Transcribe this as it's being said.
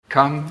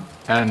Come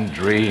and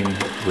dream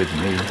with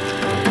me.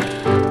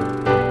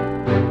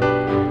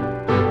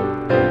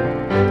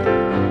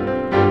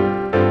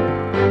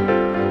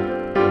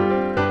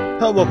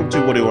 Hello, welcome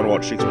to What Do You Want to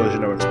Watch, the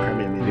Explosion Network's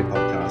premier media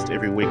podcast.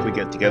 Every week we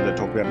get together to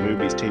talk about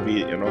movies,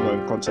 TV, and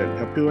online content and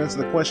help you answer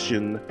the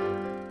question,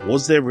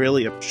 was there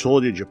really a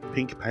shortage of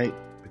pink paint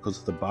because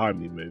of the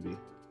Barbie movie?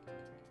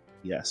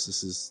 Yes,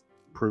 this is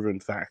proven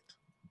fact.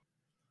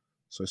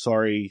 So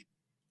sorry,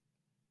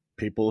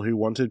 people who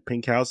wanted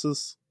pink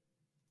houses.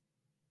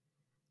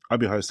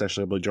 I'm your host,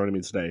 Ashley, but joining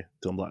me today,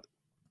 Dylan Blatt.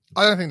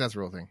 I don't think that's a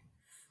real thing.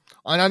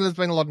 I know there's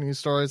been a lot of news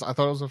stories. I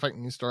thought it was a fake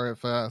news story at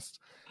first.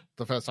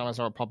 The first time I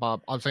saw it pop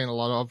up, I've seen a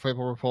lot of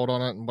people report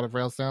on it and whatever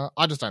else now.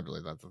 I just don't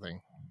believe that's a thing.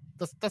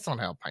 That's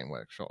not how paint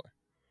works, surely.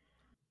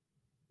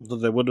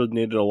 They would have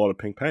needed a lot of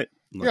pink paint.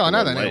 Yeah, I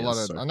know they need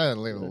I know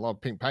they need a lot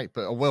of pink paint,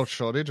 but a world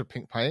shortage of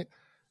pink paint.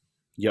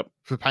 Yep.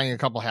 For painting a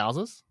couple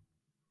houses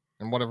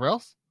and whatever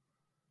else.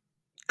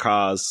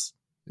 Cars.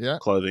 Yeah.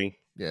 Clothing.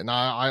 Yeah.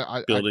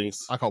 No,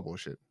 buildings. I call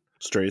bullshit.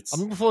 Streets. I'm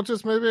looking forward to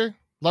this movie.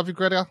 Love you,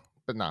 Greta,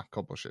 but nah,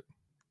 call bullshit.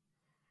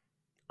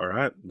 All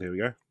right, there we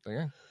go. There you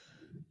go.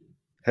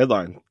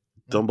 Headline: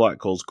 Dylan Blatt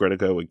calls Greta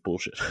Gerwig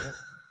bullshit.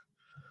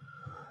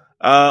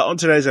 On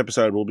today's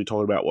episode, we'll be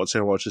talking about what's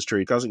in watch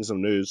history, discussing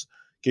some news,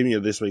 giving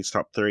you this week's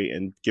top 3,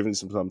 and giving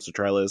some thumbs to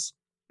trailers.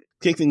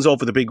 Kick things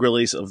off with the big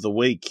release of the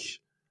week,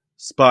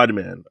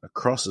 Spider-Man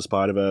Across the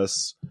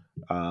Spider-Verse.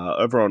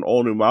 Over on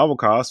All New Marvel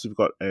Cast, we've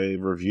got a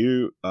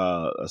review,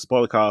 a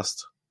spoiler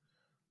cast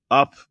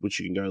up, which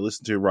you can go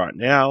listen to right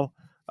now.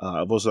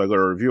 I've also got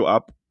a review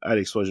up at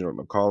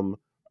explosion.com.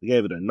 I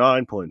gave it a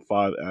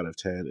 9.5 out of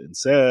 10 and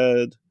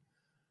said,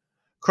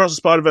 Across the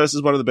Spider-Verse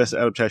is one of the best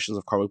adaptations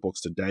of comic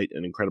books to date,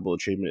 an incredible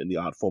achievement in the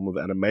art form of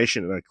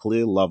animation, and a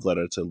clear love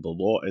letter to the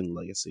lore and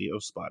legacy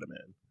of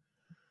Spider-Man.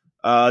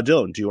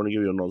 Dylan, do you want to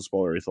give your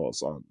non-spoilery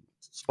thoughts on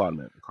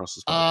Spider-Man Across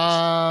the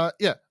Spider-Verse?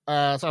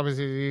 Yeah. So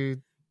obviously,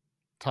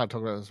 time to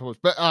talk about this,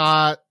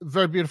 but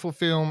very beautiful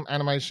film.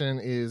 Animation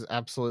is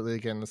absolutely,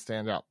 again, the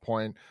standout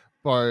point,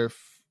 both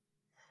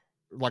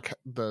like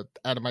the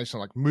animation,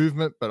 like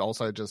movement, but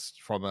also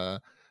just from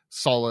a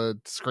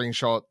solid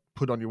screenshot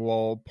put on your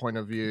wall point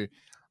of view.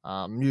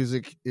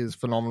 Music is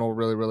phenomenal.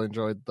 Really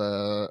enjoyed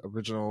the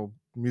original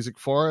music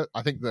for it.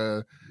 I think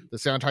the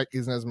soundtrack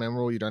isn't as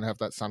memorable. You don't have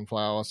that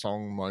sunflower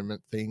song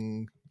moment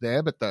thing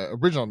there, but the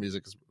original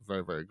music is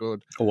very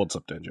good. Or What's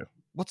Up, Danger?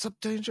 What's Up,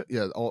 Danger?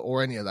 Yeah,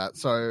 or any of that.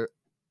 So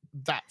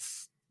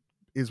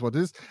is what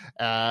it is.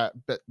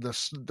 But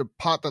the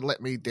part that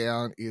let me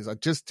down is I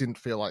just didn't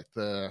feel like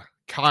the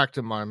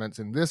character moments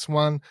in this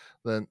one,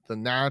 the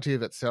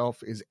narrative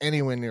itself is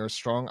anywhere near as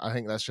strong. I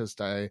think that's just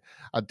a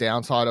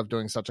downside of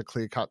doing such a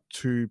clear-cut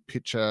two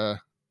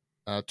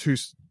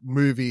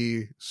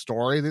movie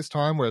story this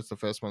time, whereas the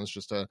first one is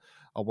just a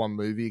one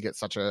movie. You get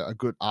such a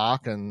good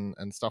arc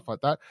and stuff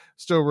like that.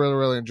 Still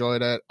really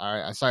enjoyed it.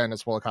 I say in the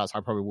spoiler cast, I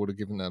probably would have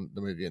given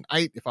the movie an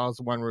 8 if I was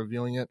the one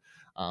reviewing it.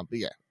 But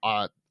yeah,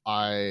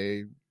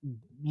 I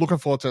looking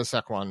forward to the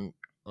second one.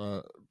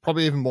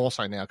 Probably even more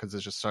so now because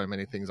there's just so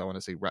many things I want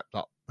to see wrapped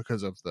up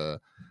because of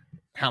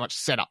how much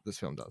setup this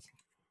film does.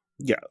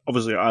 Yeah,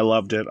 obviously I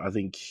loved it. I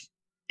think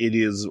it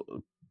is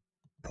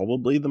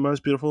probably the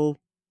most beautiful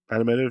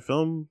animated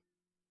film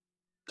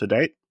to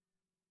date,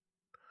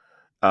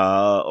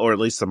 or at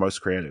least the most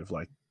creative.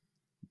 Like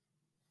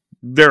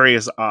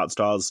various art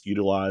styles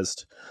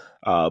utilized,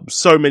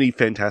 so many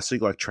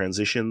fantastic like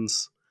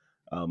transitions,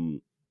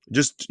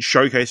 just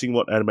showcasing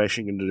what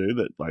animation can do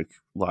that like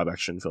live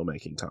action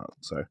filmmaking can't.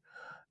 So.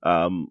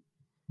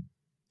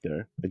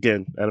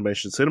 Again,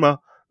 animation cinema.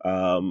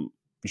 You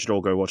should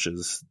all go watch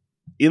this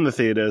in the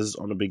theaters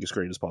on the biggest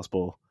screen as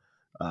possible.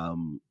 I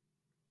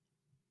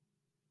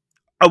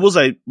will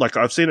say, like,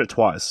 I've seen it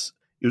twice.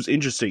 It was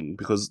interesting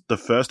because the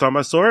first time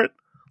I saw it,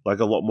 like,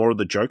 a lot more of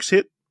the jokes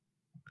hit.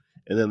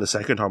 And then the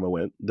second time I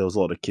went, there was a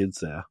lot of kids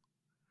there.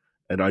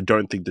 And I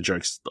don't think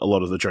a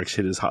lot of the jokes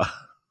hit as hard.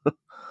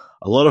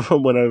 A lot of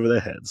them went over their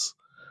heads.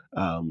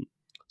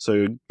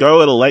 So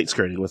go at a late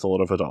screening with a lot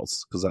of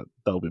adults because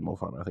that'll be more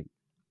fun, I think.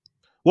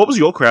 What was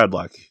your crowd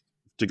like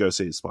to go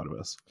see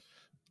Spider-Verse?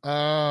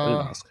 I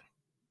didn't ask.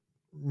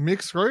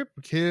 Mixed group,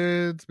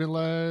 kids,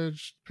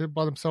 middle-aged, people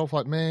by themselves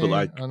like me. But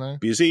like I know.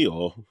 Busy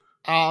or?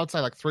 I'd say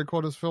like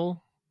 3/4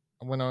 full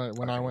when I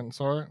went and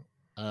saw it.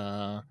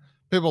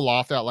 People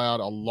laughed out loud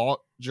a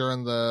lot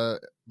during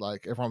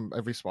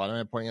every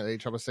Spider-Man pointing at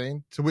each other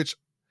scene, to which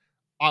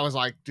I was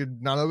like,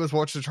 did none of us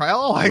watch the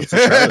trailer? Like, the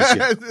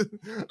trailers,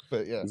 yeah.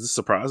 But yeah. Is this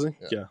surprising?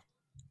 Yeah.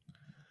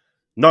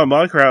 No,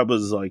 my crowd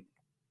was like,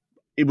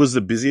 it was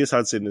the busiest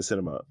I'd seen in the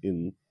cinema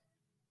in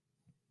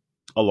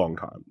a long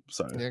time.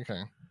 So, yeah,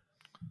 okay.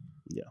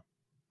 Yeah.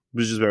 It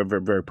was just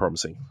very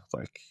promising.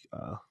 Like,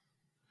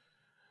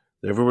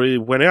 everybody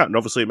went out and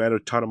obviously it made a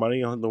ton of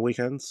money on the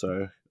weekend.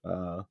 So,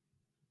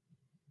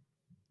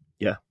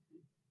 yeah.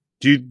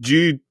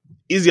 Here's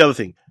the other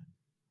thing.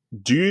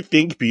 Do you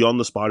think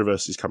Beyond the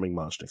Spider-Verse is coming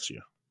March next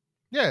year?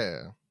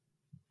 Yeah.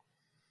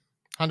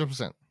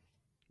 100%.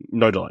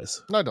 No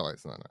delays. No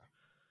delays, no.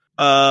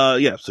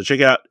 So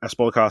check out our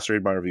spoiler cast,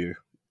 read my review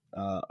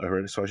over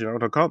at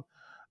exposure.com.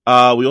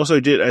 We also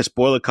did a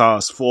spoiler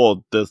cast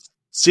for the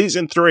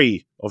season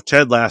 3 of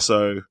Ted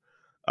Lasso,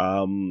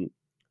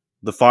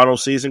 the final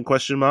season ?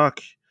 Dylan,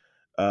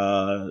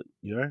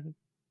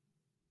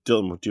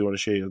 do you want to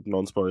share your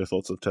non-spoiler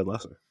thoughts of Ted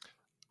Lasso?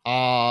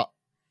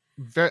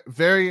 Very,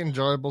 very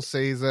enjoyable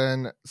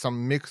season.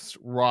 Some mixed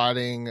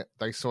writing.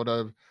 They sort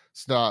of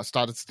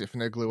started stiffing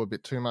their glue a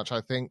bit too much,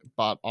 I think,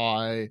 but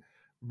I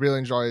really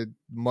enjoyed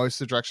most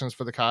of the directions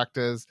for the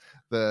characters.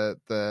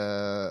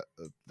 The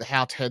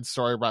how Ted's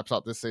story wraps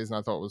up this season,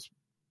 I thought was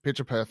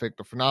picture perfect.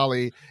 The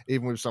finale,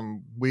 even with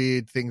some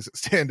weird things that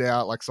stand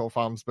out like soul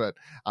farms, but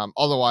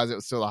otherwise it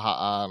was still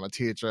a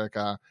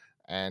tearjerker,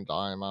 and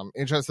I'm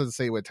interested to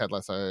see where Ted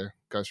Lasso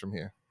goes from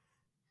here.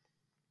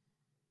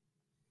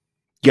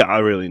 Yeah, I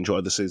really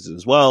enjoyed the season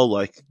as well.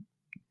 Like,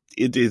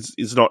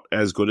 it's not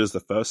as good as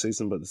the first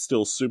season, but it's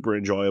still super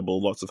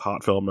enjoyable. Lots of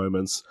heartfelt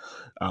moments.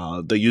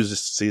 They use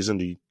this season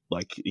to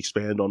like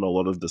expand on a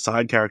lot of the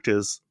side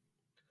characters,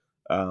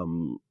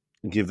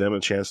 give them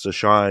a chance to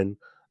shine.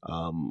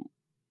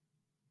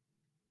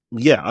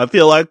 Yeah, I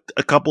feel like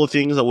a couple of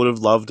things I would have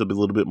loved a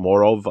little bit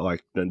more of,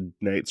 like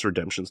Nate's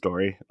redemption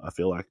story. I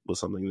feel like was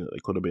something that they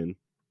could have been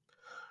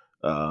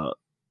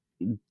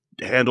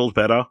handled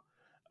better.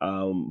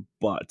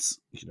 But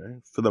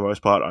for the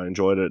most part, I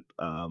enjoyed it.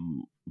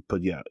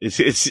 But yeah,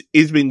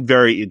 it's been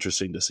very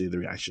interesting to see the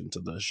reaction to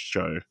the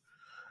show,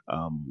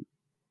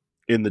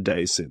 in the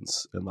days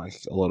since, and like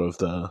a lot of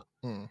the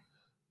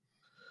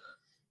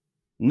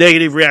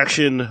negative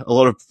reaction, a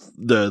lot of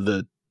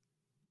the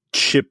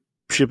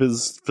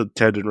shippers for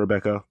Ted and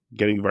Rebecca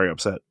getting very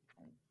upset,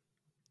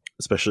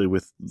 especially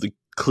with the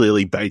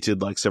clearly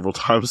baited like several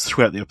times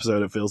throughout the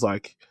episode. It feels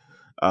like,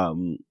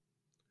 but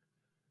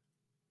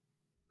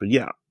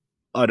yeah.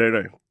 I don't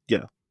know.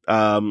 Yeah.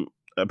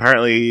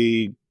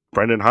 Apparently,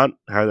 Brendan Hunt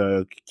had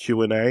a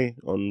Q&A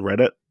on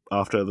Reddit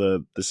after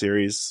the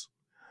series,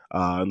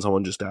 and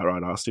someone just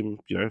outright asked him,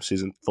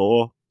 season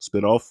 4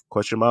 spin-off ?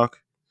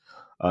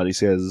 And he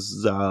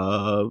says,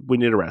 "We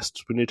need a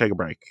rest. We need to take a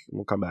break.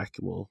 We'll come back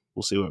and we'll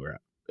see where we're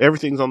at.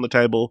 Everything's on the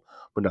table,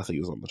 but nothing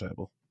is on the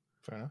table."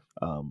 Fair.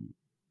 So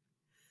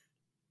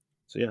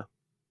yeah,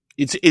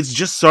 it's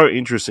just so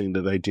interesting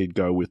that they did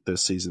go with the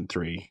season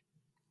 3.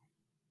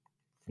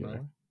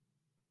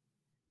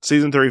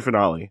 Season 3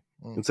 finale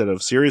instead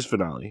of series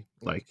finale.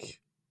 Like,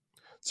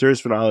 series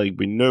finale,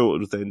 we knew it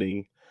was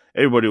ending.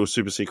 Everybody was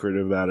super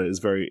secretive about it. It's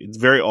very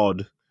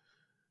odd.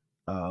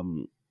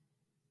 But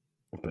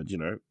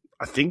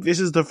I think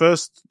this is the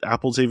first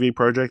Apple TV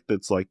project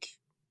that's like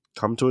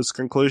come to its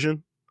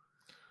conclusion.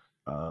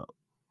 Because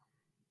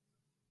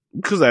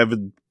they have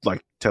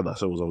like Ted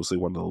Lasso was obviously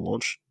one of the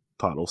launch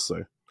titles,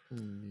 so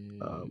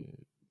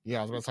yeah,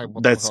 I was going to say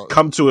that's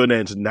come to an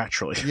end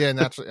naturally. Yeah,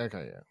 naturally.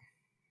 Okay, yeah.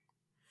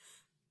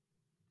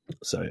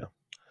 So yeah.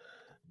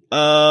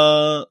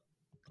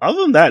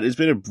 Other than that, it's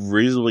been a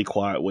reasonably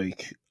quiet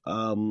week.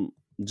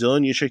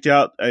 Dylan, you checked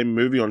out a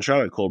movie on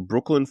Shudder called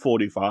Brooklyn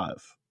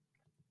 45.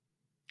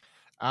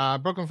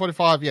 Brooklyn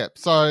 45, yeah.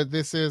 So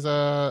this is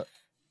have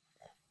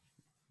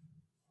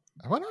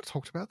I not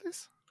talked about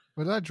this?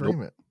 Or did I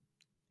dream it?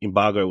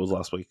 Embargo was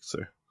last week, so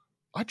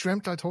I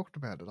dreamt I talked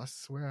about it. I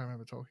swear I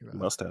remember talking about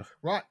it. Must have.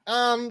 Right.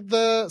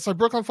 So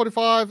Brooklyn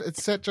 45,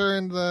 it's set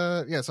during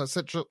so it's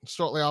set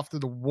shortly after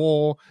the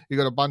war. You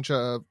got a bunch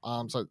of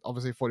so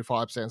obviously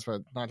 45 stands for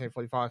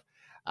 1945.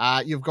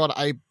 You've got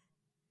a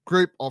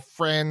group of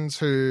friends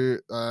who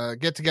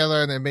get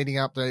together and they're meeting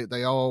up.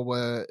 They all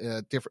were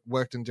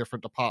worked in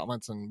different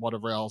departments and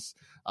whatever else.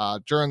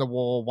 During the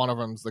war, one of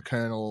them's the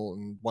colonel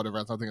and whatever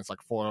else. I think it's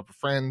like 4 other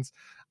friends.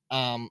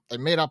 They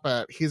meet up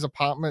at his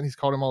apartment. He's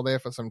called them all there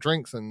for some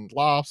drinks and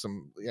laughs.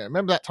 And yeah,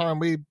 remember that time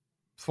we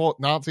fought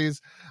Nazis?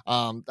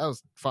 That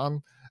was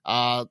fun.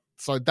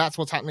 So that's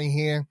what's happening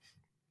here.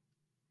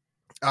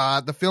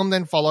 The film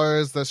then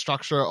follows the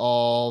structure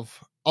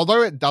of,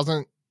 although it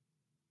doesn't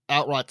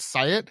outright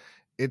say it,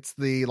 it's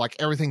the like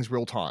everything's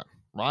real time,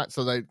 right?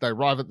 So they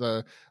arrive at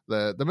the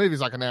movie's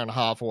like an hour and a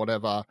half or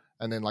whatever,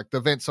 and then like the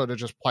events sort of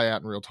just play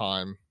out in real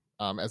time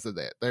as they're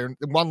there. They're in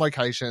one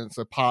location, it's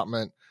an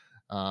apartment.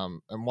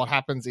 And what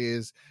happens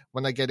is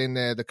when they get in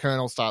there, the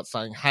colonel starts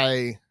saying,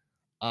 "Hey,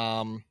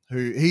 who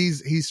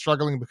he's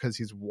struggling because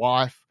his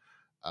wife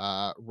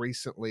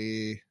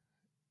recently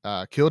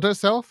killed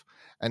herself,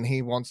 and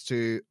he wants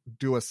to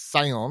do a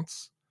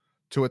séance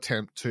to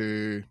attempt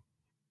to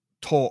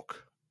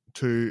talk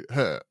to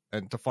her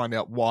and to find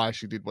out why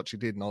she did what she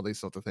did and all these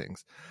sorts of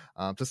things."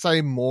 To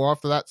say more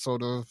after that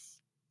sort of,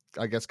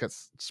 I guess,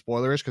 gets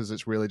spoilerish because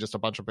it's really just a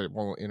bunch of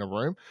people in a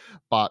room,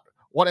 but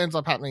what ends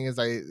up happening is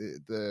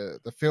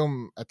the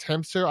film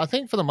attempts to, I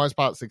think for the most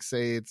part,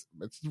 succeeds.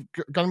 It's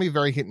going to be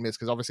very hit and miss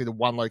because obviously the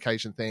one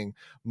location thing,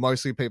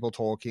 mostly people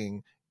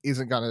talking,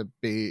 isn't going to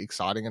be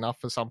exciting enough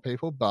for some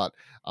people. But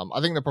I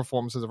think the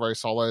performances are very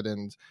solid,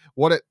 and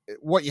what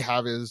you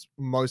have is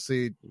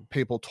mostly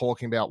people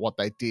talking about what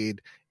they did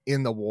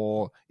in the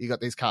war. You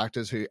got these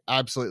characters who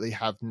absolutely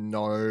have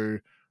no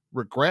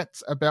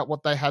regrets about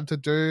what they had to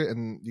do,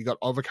 and you got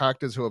other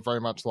characters who are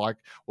very much like,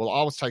 well,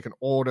 I was taking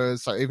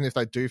orders, so even if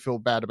they do feel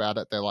bad about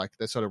it,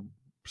 they're sort of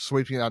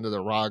sweeping it under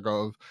the rug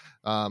of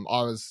I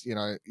was,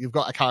 you've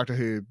got a character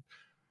who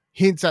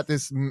hints at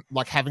this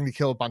like having to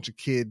kill a bunch of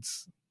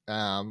kids,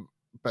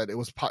 but it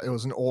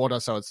was an order,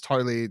 so it's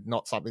totally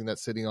not something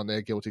that's sitting on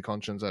their guilty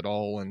conscience at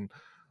all, and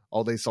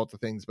all these sorts of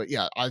things. But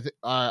yeah,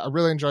 I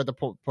really enjoyed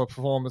the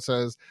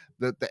performances.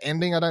 The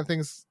ending, I don't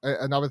think, is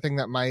another thing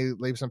that may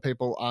leave some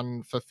people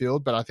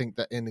unfulfilled, but I think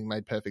the ending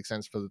made perfect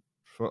sense for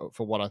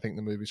what I think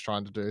the movie's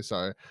trying to do.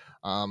 So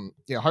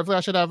yeah, hopefully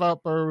I should have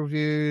up a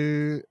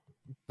review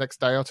next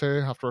day or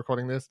two after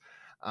recording this.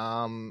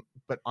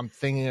 But I'm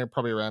thinking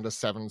probably around a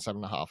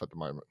 7.5 at the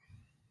moment.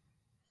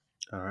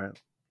 All right.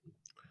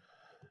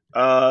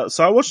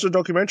 So I watched a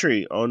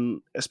documentary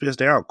on SBS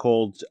Now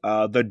called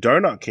The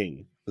Donut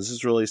King. This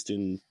is released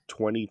in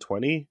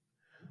 2020.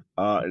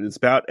 And it's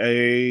about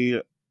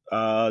a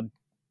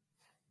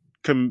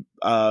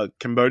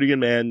Cambodian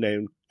man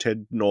named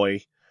Ted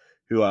Noi,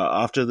 who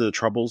after the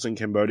troubles in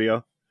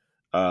Cambodia,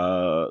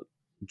 due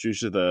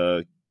to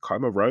the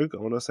Khmer Rouge, I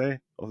want to say,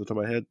 off the top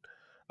of my head,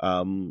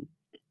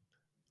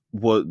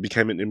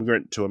 became an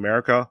immigrant to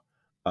America,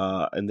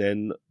 and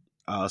then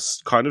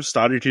kind of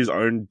started his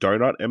own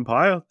donut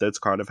empire that's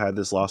kind of had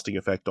this lasting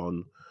effect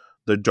on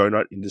the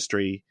donut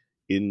industry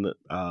in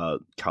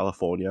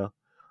California,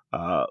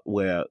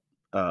 where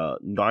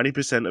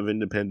 90% of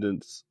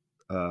independent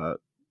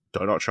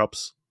donut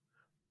shops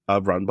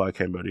are run by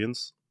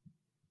Cambodians.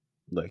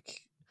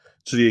 Like,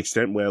 to the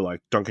extent where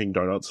like Dunkin'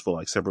 Donuts for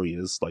like several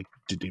years like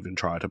didn't even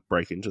try to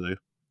break into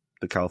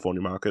the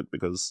California market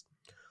because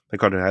they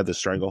kind of had this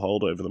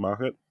stranglehold over the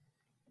market.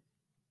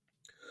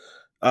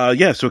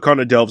 Yeah, so it kind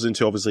of delves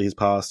into obviously his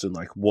past and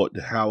like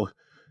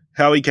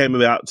how he came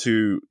about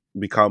to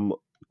become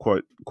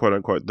quote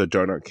unquote the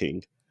Donut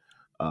King,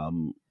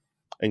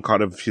 and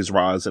kind of his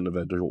rise and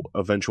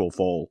eventual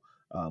fall,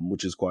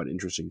 which is quite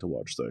interesting to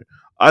watch. So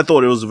I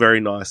thought it was a very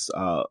nice,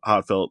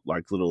 heartfelt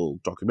like little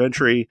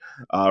documentary.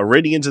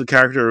 Reading into the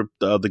character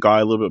of the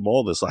guy a little bit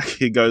more, there's like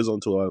he goes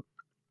onto a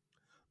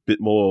bit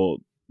more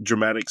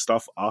dramatic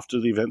stuff after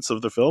the events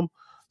of the film,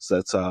 so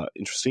that's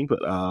interesting. But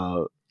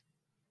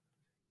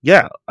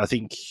yeah, I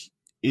think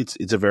it's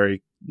a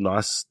very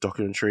nice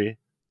documentary.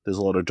 There's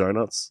a lot of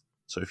donuts,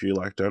 so if you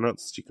like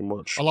donuts, you can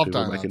watch. I love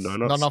people donuts. making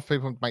donuts. Not enough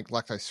people make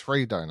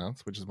lactose-free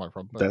donuts, which is my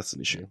problem. That's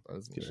an issue. That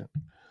is an issue.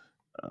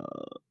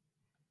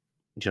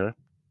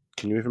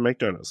 Can you even make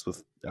donuts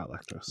without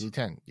lactose?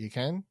 You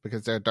can,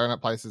 because there are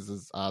donut places.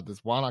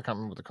 There's one, I can't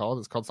remember what they're called.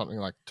 It's called something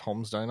like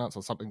Tom's Donuts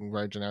or something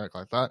very generic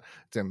like that.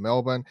 It's in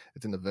Melbourne.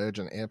 It's in the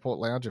Virgin Airport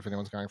Lounge. If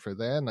anyone's going through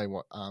there and they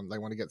want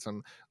to get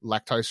some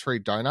lactose-free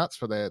donuts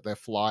for their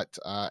flight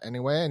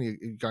anywhere, and you're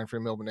going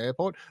through Melbourne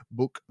Airport,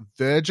 book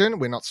Virgin.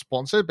 We're not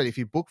sponsored, but if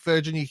you book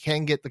Virgin, you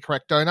can get the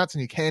correct donuts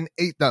and you can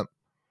eat them.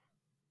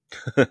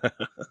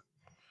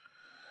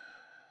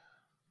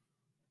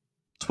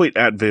 Tweet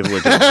at Viva La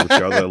Dance with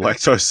your other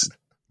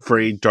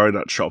lactose-free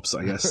donut shops,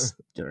 I guess.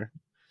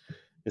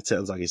 It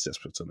sounds like he's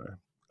desperate to know.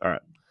 All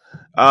right.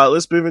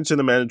 Let's move into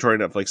the mandatory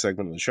Netflix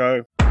segment of the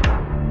show.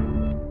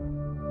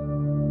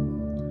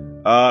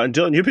 And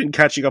Dylan, you've been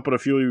catching up on a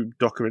few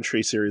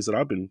documentary series that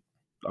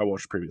I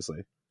watched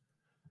previously.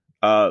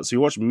 So you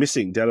watched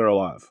Missing, Dead or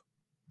Alive.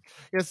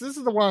 Yes, this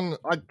is the one.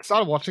 I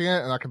started watching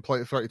it and I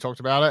completely forgot you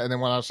talked about it. And then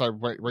when I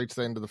reached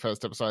the end of the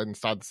first episode and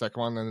started the second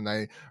one, and then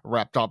they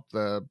wrapped up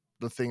the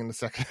thing in the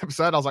second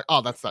episode, I was like,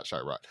 oh, that's that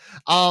show, right?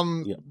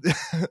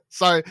 Yeah.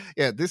 So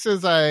yeah, this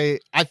is I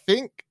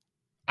think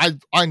I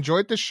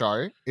enjoyed the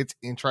show. It's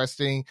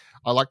interesting.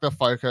 I like the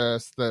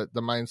focus. The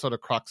main sort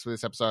of crux of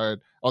this episode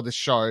or this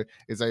show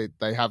is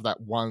they have that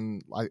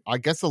one. I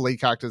guess the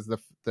lead character is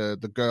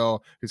the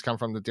girl who's come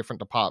from the different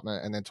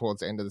department, and then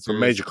towards the end of the series,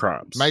 major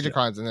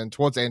crimes, and then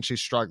towards the end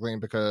she's struggling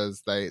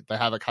because they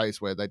have a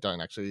case where they don't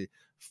actually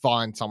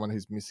find someone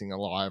who's missing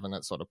alive, and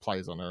it sort of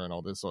plays on her and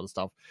all this sort of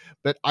stuff.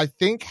 But I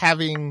think I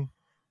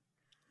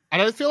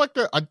don't feel like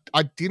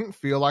I didn't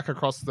feel like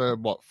across the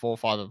 4 or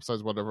 5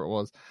 episodes, whatever it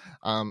was,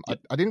 I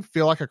didn't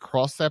feel like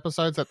across the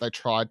episodes that they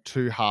tried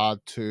too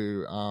hard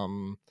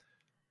to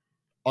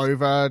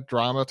over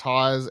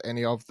dramatize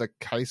any of the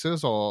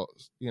cases, or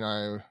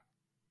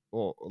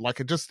or like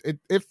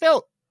it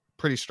felt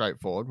pretty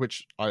straightforward,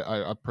 which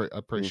I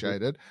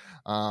appreciated.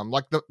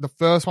 Like the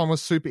first one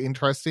was super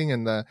interesting,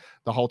 and the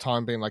whole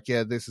time being like,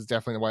 yeah, this is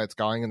definitely the way it's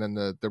going, and then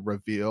the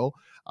reveal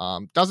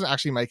doesn't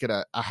actually make it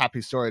a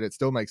happy story. It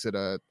still makes it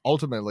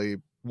ultimately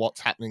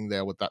what's happening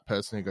there with that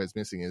person who goes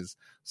missing is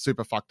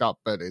super fucked up,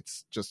 but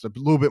it's just a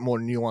little bit more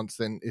nuanced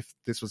than if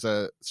this was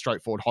a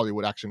straightforward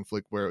Hollywood action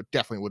flick where it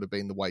definitely would have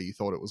been the way you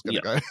thought it was going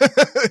to go.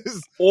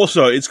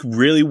 Also, it's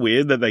really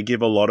weird that they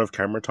give a lot of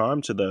camera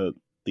time to the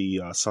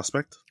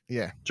suspect.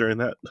 Yeah, during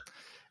that.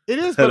 It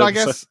is, but I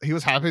guess he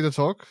was happy to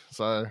talk,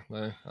 so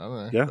I don't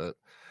know. Yeah.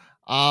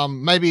 But,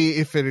 maybe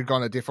if it had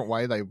gone a different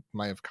way, they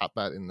may have cut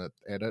that in the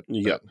edit.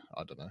 Yeah,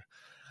 I don't know.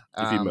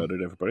 If he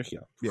murdered everybody,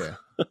 yeah.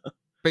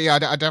 But yeah,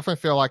 I definitely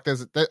feel like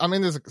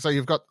so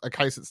you've got a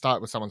case that starts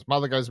with someone's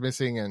mother goes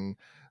missing, and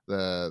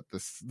the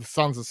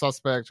son's a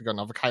suspect. We got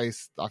another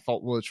case I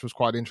thought which was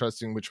quite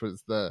interesting, which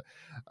was the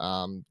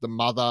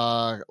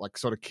mother like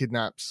sort of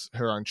kidnaps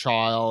her own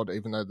child,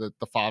 even though the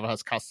father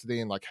has custody,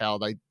 and like how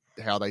they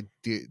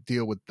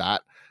deal with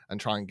that and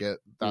try and get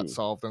that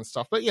solved and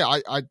stuff. But yeah,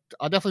 I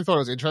definitely thought it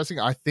was interesting.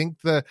 I think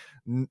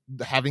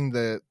having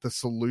the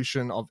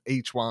solution of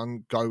each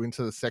one go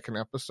into the second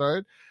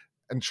episode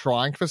and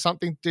trying for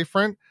something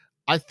different,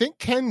 I think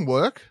can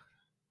work.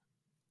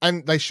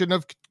 And they shouldn't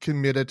have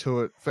committed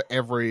to it for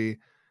every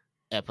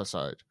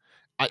episode.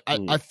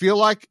 I feel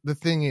like the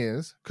thing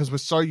is, because we're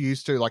so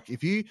used to, like,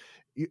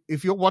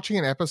 if you're watching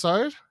an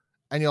episode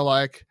and you're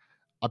like,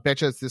 I bet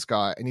you it's this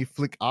guy, and you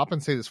flick up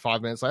and see there's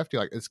 5 minutes left,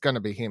 you're like, it's going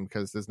to be him,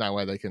 because there's no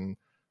way they can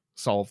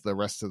solve the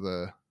rest of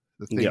the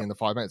thing in the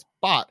 5 minutes.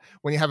 But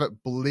when you have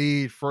it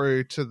bleed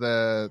through to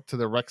the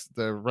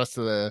rest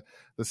of the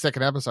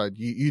second episode,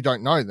 you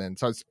don't know then.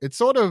 So it's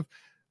sort of,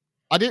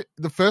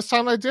 the first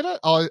time they did it,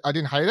 I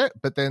didn't hate it,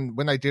 but then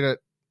when they did it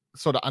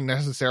sort of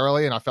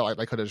unnecessarily, and I felt like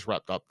they could have just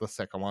wrapped up the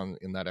second one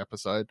in that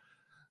episode,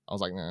 I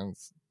was like, man,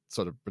 it's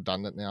sort of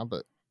redundant now,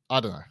 but I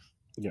don't know.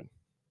 Yeah.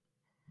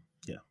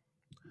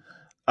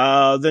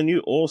 Then you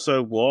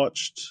also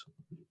watched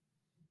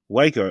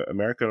Waco,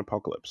 American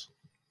Apocalypse.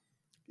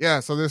 Yeah,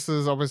 so this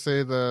is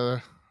obviously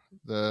the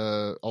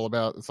all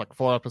about, it's like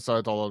 4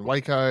 episodes all on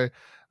Waco,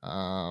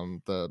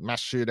 the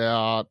mass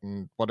shootout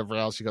and whatever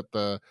else. You got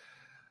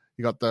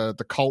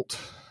the cult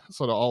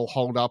sort of all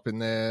holed up in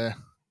their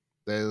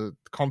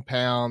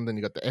compound, and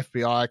you got the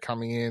FBI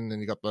coming in, and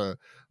you got the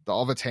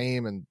other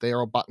team, and they're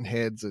all button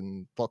heads,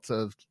 and lots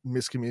of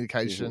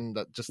miscommunication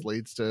that just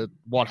leads to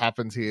what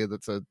happens here.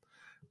 That's a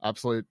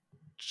absolute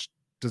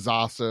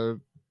disaster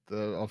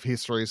of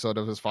history, sort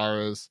of, as far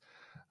as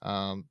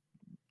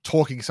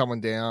talking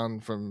someone down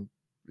from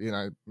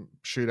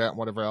shootout and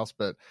whatever else.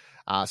 But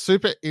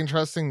super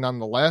interesting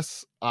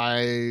nonetheless.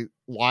 I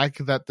like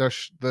that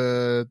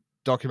the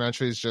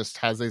documentaries just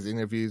has these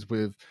interviews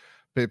with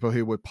people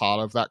who were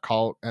part of that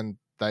cult, and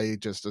they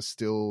just are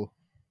still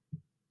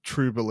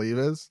true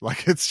believers.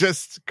 Like, it's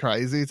just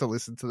crazy to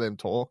listen to them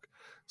talk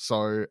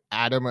so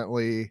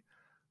adamantly,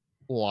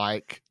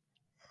 like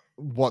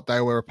what they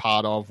were a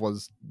part of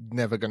was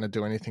never going to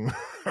do anything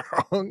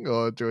wrong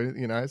or do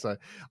anything, so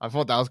I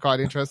thought that was quite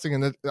interesting.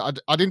 And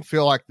I didn't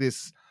feel like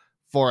this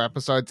 4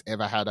 episodes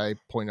ever had a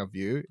point of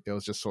view. It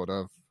was just sort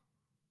of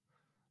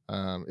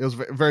it was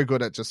very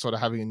good at just sort of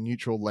having a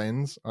neutral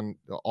lens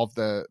of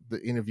the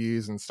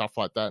interviews and stuff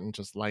like that, and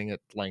just laying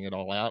it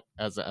all out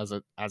as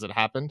it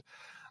happened.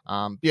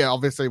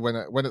 Obviously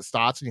when it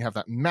starts and you have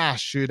that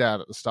mass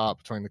shootout at the start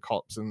between the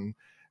cops and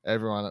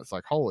everyone, it's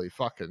like, holy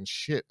fucking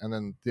shit. And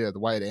then the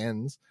way it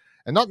ends,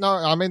 and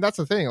I mean, that's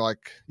the thing,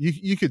 like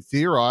you could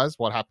theorize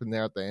what happened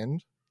there at the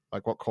end,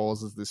 like what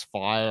causes this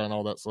fire and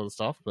all that sort of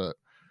stuff. But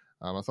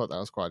I thought that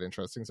was quite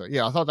interesting. So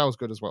yeah, I thought that was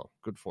good as well.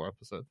 Good 4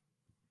 episodes.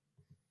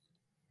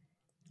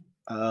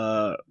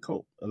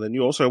 Cool. And then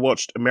you also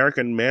watched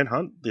American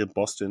Manhunt, the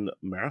Boston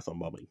Marathon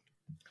bombing.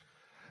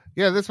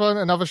 Yeah, this one,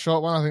 another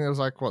short one. I think it was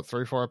like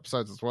 3-4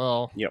 episodes as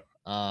well. Yep.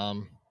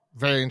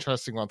 Very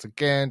interesting once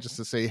again, just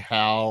to see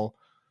how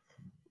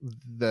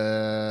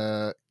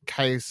the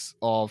case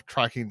of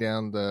tracking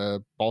down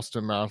the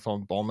Boston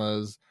Marathon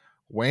bombers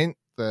went.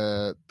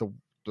 The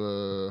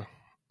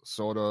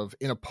sort of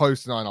in a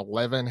post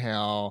 9/11,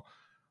 how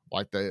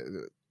like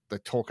they're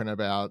talking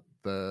about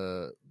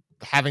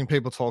having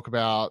people talk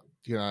about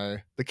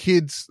the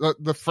kids,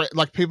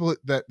 like people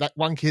that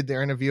one kid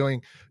they're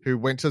interviewing who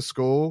went to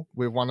school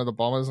with one of the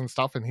bombers and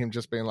stuff, and him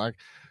just being like,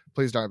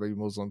 please don't be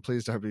Muslim,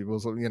 please don't be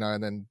Muslim,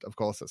 and then of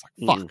course it's like,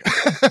 fuck.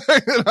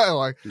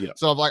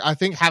 So like, I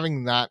think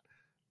having that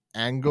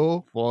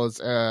angle was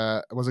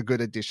a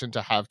good addition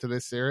to have to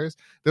this series.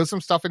 There was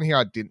some stuff in here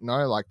I didn't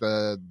know, like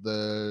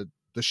the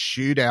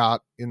shootout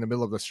in the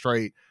middle of the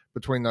street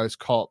between those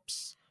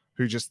cops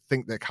who just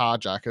think they're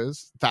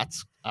carjackers.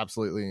 That's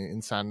absolutely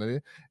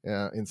insane.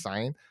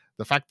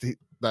 The fact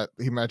that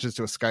he manages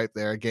to escape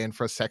there again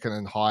for a second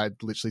and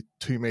hide literally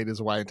 2 meters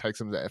away and takes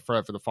them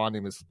forever to find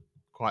him is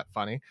quite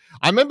funny.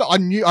 I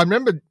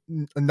remember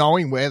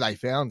knowing where they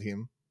found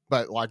him,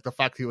 but like the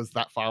fact he was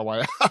that far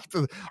away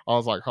after, I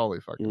was like,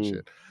 holy fucking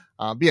shit.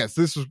 But yes,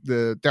 this was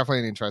definitely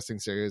an interesting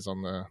series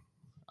on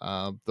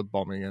the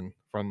bombing, and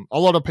from a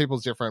lot of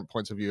people's different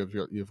points of view.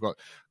 You've got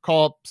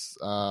cops,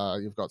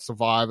 you've got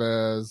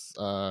survivors,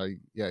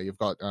 you've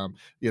got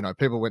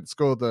people went to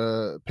school,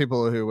 the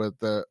people who were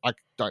I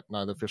don't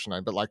know the official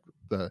name, but like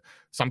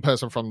some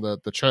person from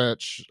the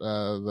church,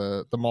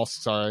 the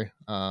mosque, sorry,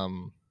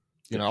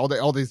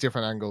 all these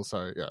different angles.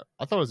 So yeah,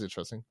 I thought it was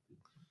interesting.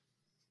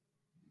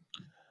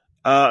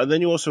 And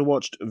then you also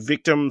watched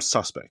Victim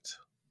Suspect.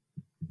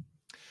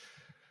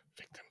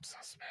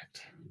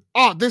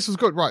 Oh, this was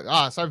good,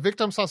 right? So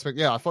Victim Suspect.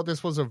 Yeah, I thought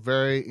this was a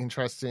very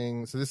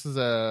interesting. So this is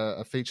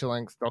a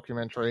feature-length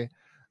documentary.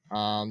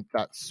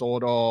 That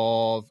sort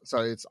of. So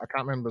it's, I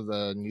can't remember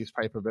the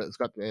newspaper, but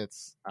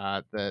it's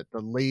the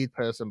lead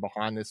person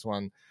behind this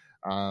one,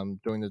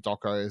 doing the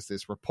doco is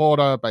this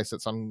reporter based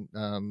at some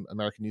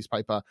American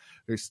newspaper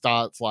who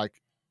starts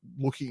like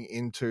looking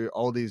into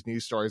all these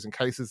news stories and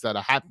cases that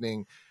are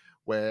happening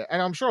where,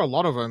 and I'm sure a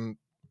lot of them,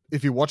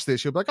 if you watch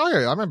this, you'll be like, oh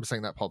yeah, I remember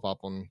seeing that pop up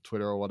on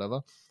Twitter or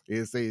whatever,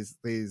 is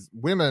these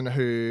women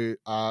who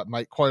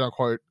make quote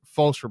unquote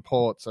false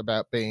reports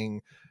about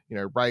being,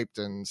 raped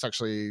and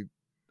sexually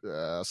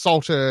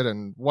assaulted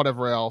and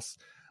whatever else,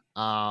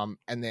 and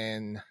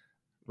then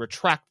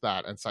retract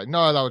that and say,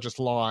 no, they were just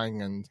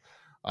lying and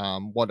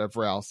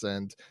whatever else.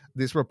 And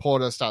this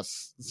reporter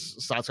starts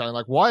going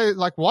like, why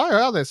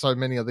are there so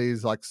many of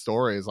these like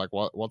stories? Like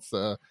what's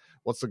the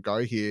go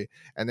here?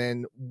 And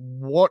then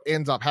what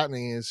ends up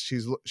happening is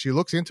she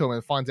looks into them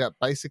and finds out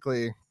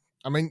basically,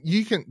 I mean,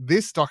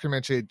 this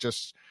documentary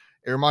just,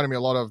 it reminded me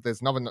a lot of,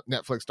 there's another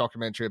Netflix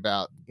documentary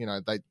about, I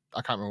can't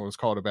remember what it was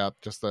called, about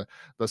just the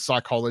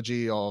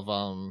psychology of,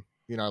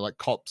 like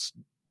cops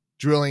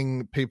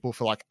drilling people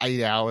for like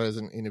 8 hours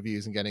in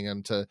interviews and getting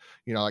them to,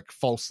 like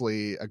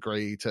falsely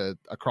agree to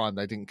a crime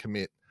they didn't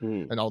commit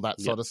and all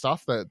that sort of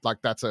stuff. That like,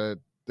 I can't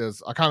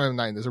remember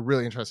the name. There's a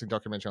really interesting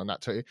documentary on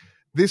that too.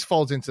 This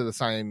falls into the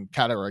same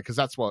category because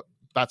that's what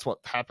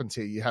happens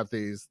here. You have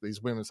these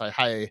women say,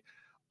 hey,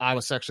 I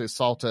was sexually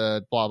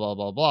assaulted, blah, blah,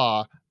 blah,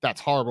 blah.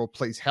 That's horrible.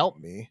 Please help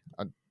me.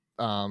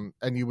 And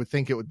you would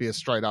think it would be a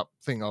straight up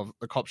thing of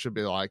the cop should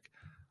be like,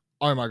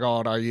 oh my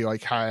God, are you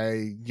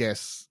okay?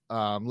 Yes.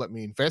 Let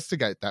me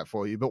investigate that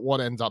for you. But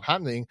what ends up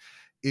happening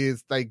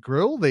is they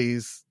grill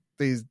these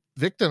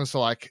victims for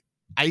like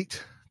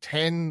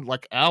 8-10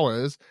 like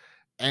hours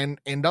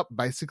and end up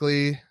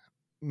basically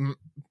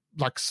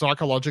like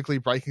psychologically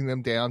breaking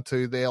them down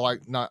to they're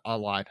like, no, I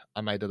lied,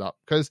 I made it up.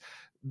 Because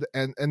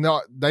and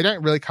they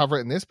don't really cover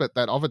it in this, but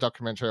that other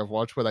documentary I've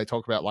watched where they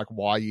talk about like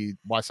why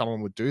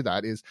someone would do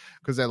that is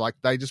because they're like,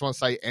 they just want to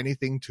say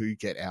anything to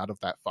get out of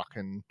that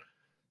fucking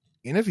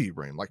interview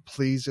room. Like,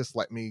 please just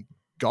let me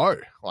go.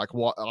 Like,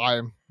 what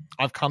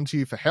I've come to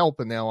you for help,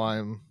 and now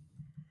I'm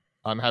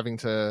having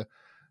to.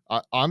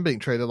 I'm being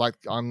treated like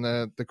I'm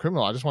the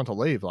criminal. I just want to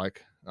leave.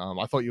 Like,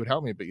 I thought you would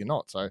help me, but you're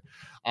not. So,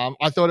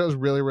 I thought it was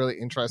really, really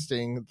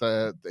interesting.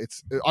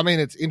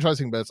 It's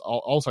interesting, but it's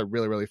also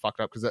really, really fucked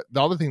up because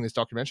the other thing this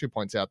documentary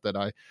points out that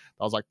I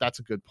was like, that's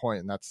a good point,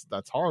 and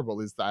that's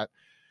horrible. Is that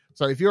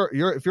so? If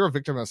you're a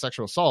victim of a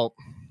sexual assault,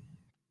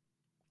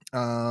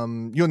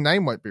 your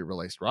name won't be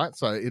released, right?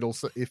 So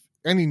if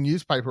any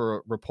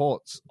newspaper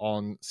reports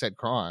on said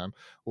crime,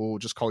 will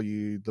just call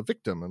you the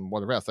victim and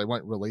whatever else. They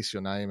won't release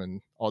your name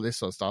and all this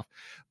sort of stuff.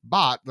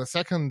 But the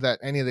second that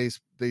any of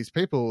these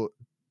people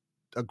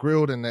are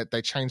grilled and that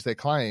they change their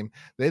claim,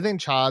 they're then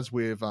charged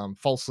with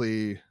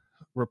falsely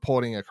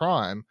reporting a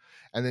crime,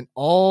 and then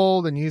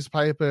all the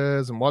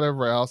newspapers and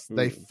whatever else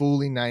they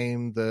fully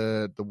name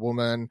the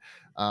woman.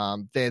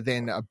 They're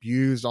then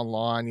abused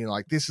online,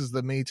 like this is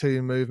the Me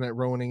Too movement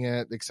ruining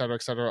it,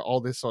 etc.,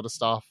 all this sort of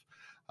stuff.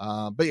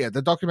 But yeah,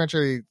 the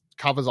documentary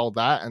covers all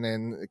that, and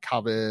then it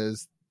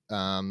covers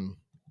some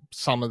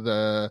of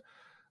the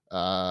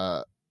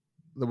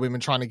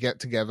women trying to get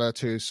together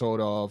to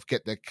sort of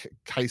get their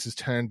cases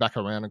turned back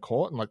around in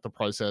court, and like the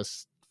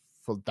process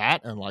for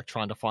that, and like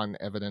trying to find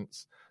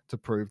evidence to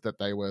prove that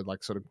they were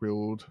like sort of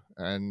grilled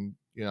and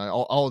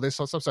all this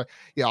sort of stuff. So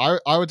yeah,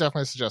 I would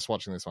definitely suggest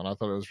watching this one. I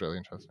thought it was really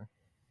interesting.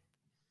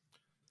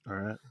 All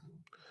right.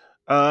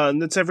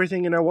 And that's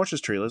everything in our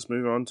Watches tree. Let's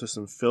move on to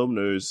some film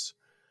news.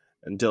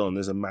 And Dylan,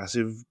 there's a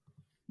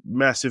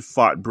massive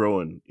fight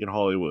brewing in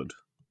Hollywood.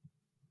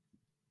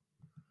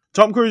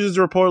 Tom Cruise is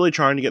reportedly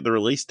trying to get the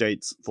release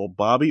dates for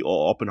Barbie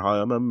or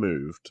Oppenheimer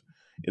moved.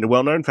 In a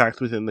well-known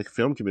fact within the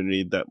film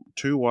community that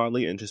two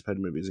widely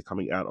anticipated movies are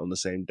coming out on the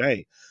same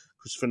day.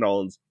 Christopher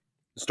Nolan's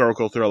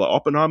historical thriller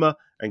Oppenheimer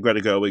and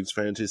Greta Gerwig's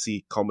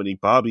fantasy comedy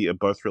Barbie are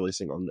both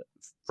releasing on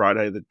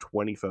Friday the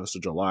 21st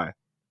of July.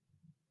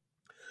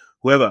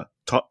 However,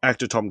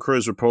 actor Tom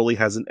Cruise reportedly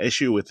has an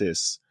issue with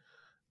this.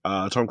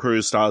 Tom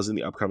Cruise stars in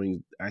the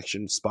upcoming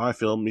action spy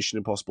film Mission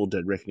Impossible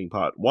Dead Reckoning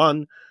Part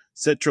 1,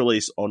 set to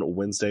release on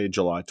Wednesday,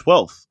 July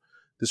 12th.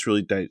 This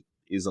release date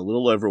is a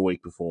little over a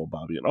week before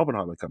Barbie and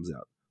Oppenheimer comes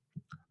out.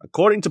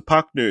 According to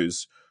Puck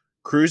News,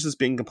 Cruise has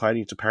been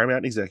complaining to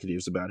Paramount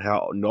executives about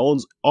how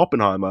Nolan's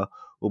Oppenheimer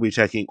will be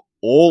taking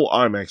all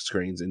IMAX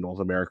screens in North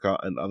America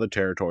and other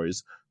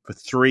territories for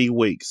 3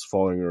 weeks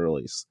following a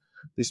release.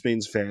 This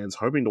means fans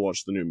hoping to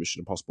watch the new Mission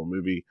Impossible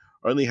movie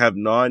only have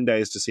 9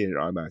 days to see it in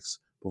IMAX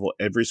before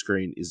every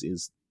screen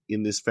is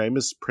in this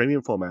famous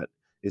premium format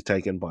is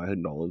taken by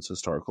Nolan's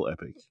historical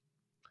epic.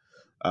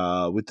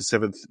 With the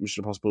 7th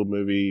Mission Impossible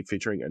movie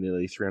featuring a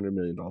nearly $300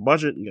 million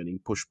budget and getting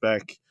pushed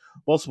back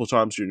multiple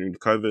times due to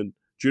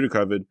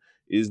COVID,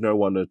 it is no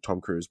wonder Tom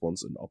Cruise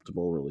wants an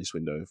optimal release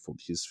window for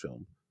his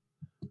film.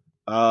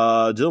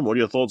 Dylan, what are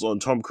your thoughts on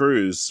Tom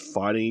Cruise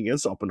fighting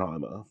against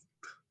Oppenheimer?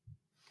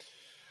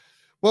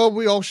 Well,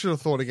 we all should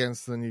have thought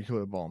against the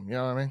nuclear bomb. You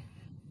know what I mean?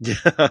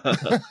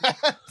 Yeah.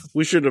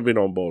 We should have been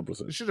on board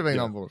with it. We should have been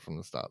on board from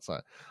the start. So,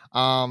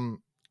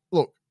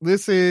 look,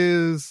 this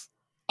is,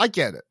 I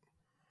get it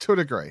to a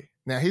degree.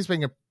 Now, he's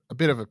being a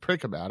bit of a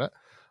prick about it,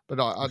 but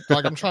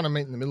I'm trying to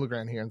meet in the middle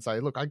ground here and say,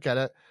 look, I get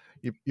it.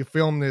 You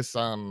film this,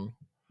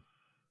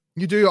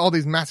 you do all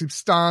these massive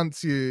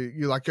stunts. You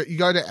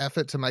go to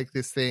effort to make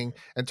this thing.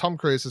 And Tom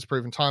Cruise has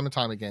proven time and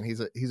time again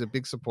he's a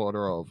big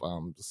supporter of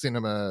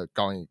cinema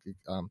going,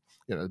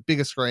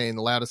 bigger screen,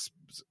 the loudest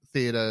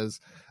theaters,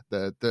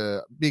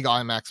 the big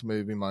IMAX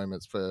movie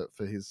moments for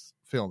his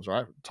films.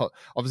 Right?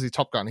 Obviously,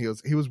 Top Gun. He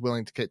was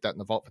willing to keep that in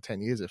the vault for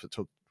 10 years if it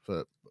took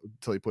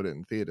until he put it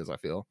in theaters. I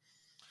feel.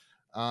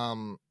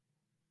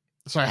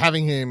 So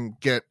having him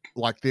get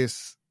like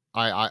this,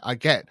 I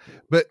get,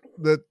 but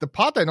the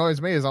part that annoys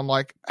me is I'm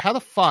like, how the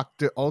fuck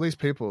do all these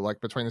people,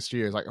 like, between the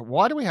studios, like,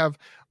 why do we have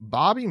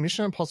Barbie,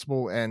 Mission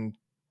Impossible, and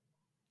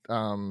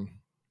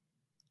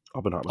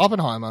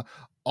Oppenheimer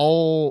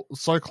all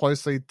so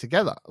closely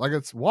together? Like,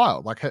 it's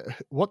wild. Like,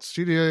 what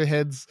studio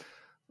heads?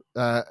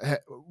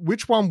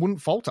 Which one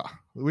wouldn't falter?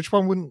 Which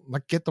one wouldn't,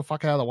 like, get the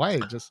fuck out of the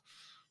way? Just,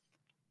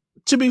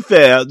 to be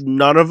fair,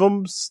 none of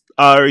them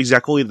are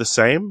exactly the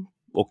same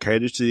or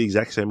cater to the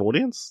exact same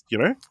audience. You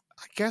know,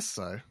 I guess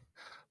so.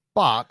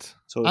 But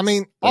so I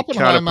mean, like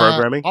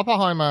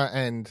Oppenheimer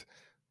and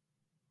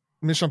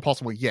Mission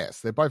Impossible,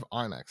 yes, they're both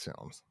IMAX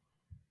films.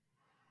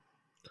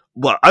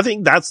 Well, I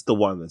think that's the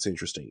one that's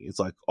interesting. It's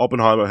like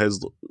Oppenheimer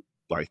has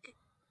like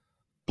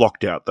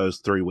blocked out those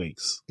 3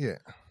 weeks,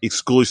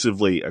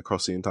 exclusively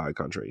across the entire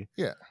country,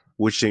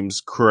 which seems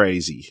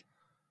crazy.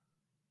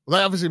 Well,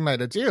 they obviously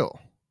made a deal,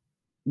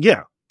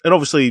 and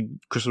obviously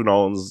Christopher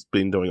Nolan's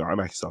been doing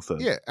IMAX stuff for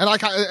and I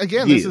can't,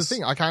 again, years. This is the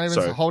thing, I can't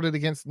even hold it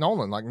against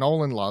Nolan. Like,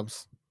 Nolan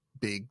loves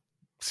big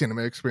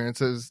cinema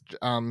experiences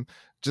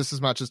just as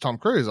much as Tom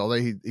Cruise,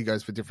 although he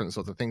goes for different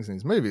sorts of things in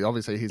his movie.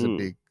 Obviously he's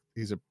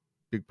a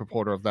big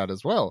purporter of that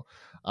as well.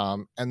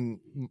 And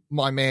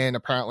my man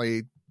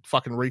apparently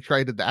fucking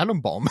recreated the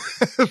atom bomb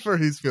for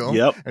his film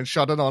and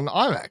shot it on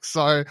IMAX.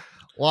 So,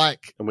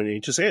 like, and we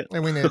need to see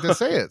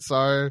it.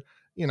 So,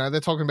 they're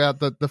talking about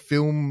the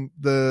film,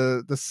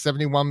 the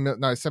 70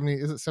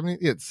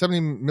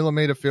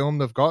 millimeter film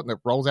they've got, and it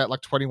rolls out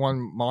like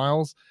 21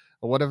 miles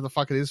or whatever the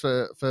fuck it is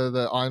for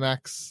the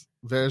IMAX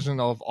version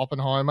of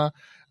Oppenheimer,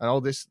 and all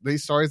these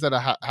stories that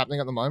are happening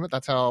at the moment.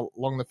 That's how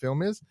long the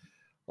film is.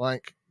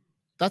 Like,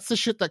 that's the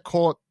shit that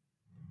caught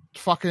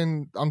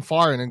fucking on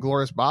fire in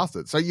Inglourious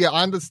Basterds. So yeah,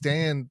 I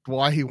understand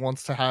why he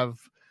wants to have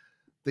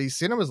these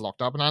cinemas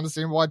locked up, and I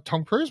understand why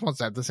Tom Cruise wants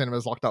to have the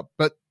cinemas locked up.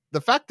 But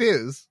the fact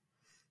is,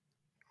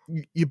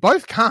 you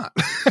both can't.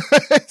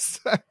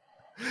 So,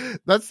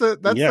 that's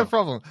the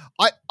problem.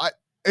 I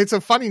it's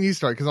a funny news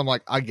story because I'm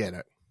like, I get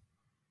it.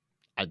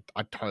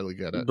 I totally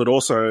get it. But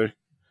also,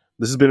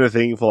 this has been a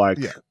thing for like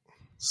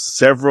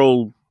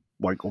several,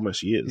 like,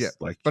 almost years. Yeah.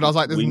 Like, but I was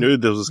like, we knew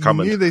this was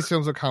coming. We knew these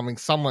films were coming.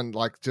 Someone's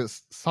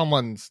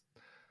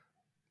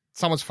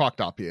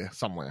fucked up here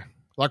somewhere.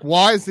 Like,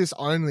 why is this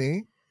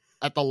only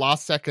at the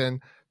last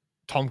second?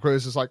 Tom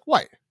Cruise is like,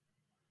 wait,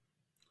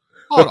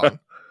 hold on.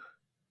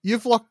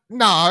 You've locked.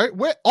 No,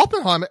 where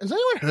Oppenheimer? Has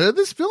anyone heard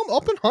this film,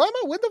 Oppenheimer?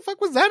 When the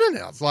fuck was that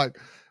announced? Like,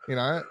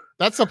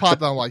 that's the part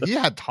that I'm like, you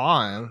had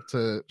time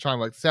to try and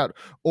work this out,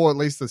 or at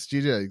least the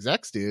studio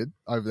execs did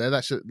over there.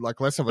 That should,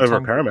 like, less of a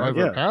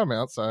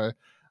Paramount. So,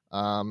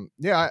 I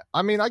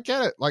mean, I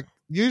get it. Like,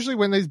 usually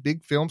when these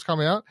big films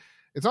come out,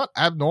 it's not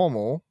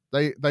abnormal.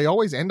 They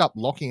always end up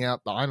locking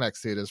out the IMAX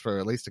theaters for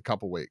at least a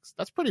couple weeks.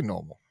 That's pretty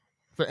normal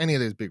for any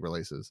of these big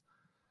releases.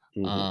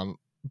 Mm-hmm.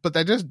 But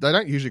they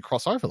don't usually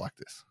cross over like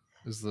this.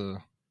 It's the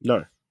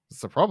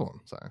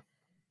problem. So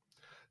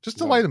just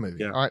delay the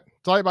movie. All right,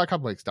 delay it by a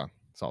couple weeks. Done.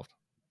 Solved.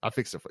 I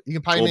fixed it. You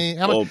can pay me.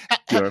 How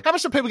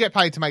much do people get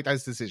paid to make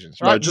those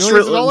decisions? Right? No, just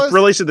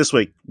release it this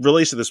week.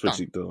 Release it this week.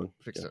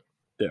 Fix it.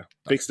 Yeah,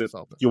 fixed it.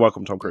 You're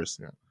welcome, Tom Cruise.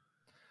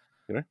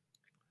 Yeah.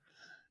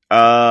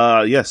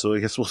 So I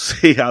guess we'll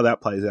see how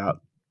that plays out.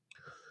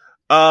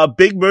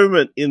 Big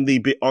movement in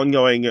the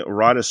ongoing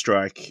writer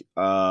strike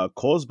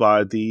caused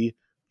by the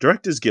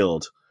Directors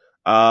Guild.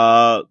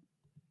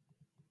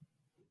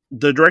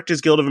 The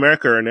Directors Guild of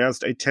America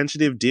announced a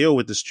tentative deal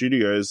with the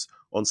studios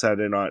on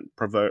Saturday night,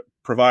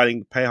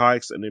 providing pay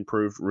hikes and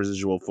improved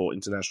residual for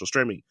international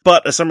streaming.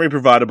 But a summary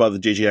provided by the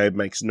DGA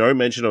makes no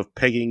mention of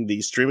pegging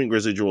the streaming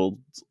residuals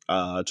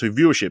to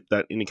viewership.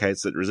 That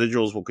indicates that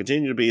residuals will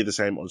continue to be the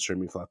same on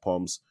streaming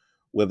platforms,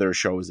 whether a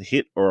show is a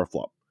hit or a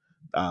flop.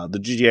 The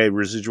DGA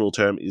residual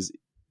term is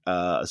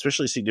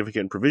especially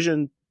significant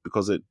provision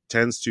because it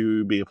tends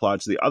to be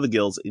applied to the other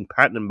guilds in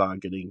patent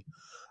bargaining.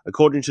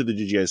 According to the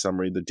DGA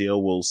summary, the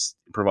deal will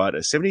provide a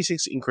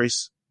 76%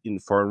 increase in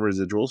foreign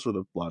residuals for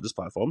the largest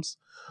platforms.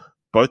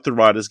 Both the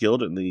Writers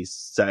Guild and the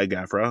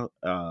SAG-AFTRA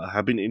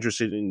have been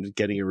interested in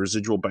getting a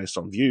residual based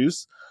on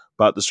views,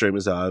 but the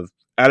streamers have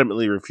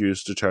adamantly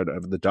refused to turn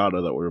over the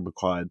data that were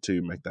required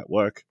to make that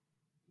work.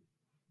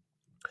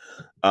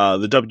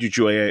 The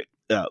WGA,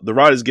 the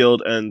Writers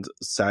Guild and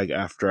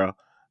SAG-AFTRA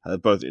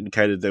have both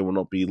indicated they will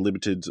not be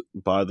limited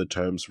by the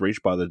terms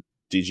reached by the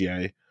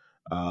DGA.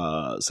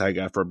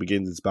 SAG-AFTRA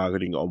begins its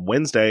bargaining on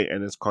Wednesday,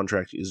 and its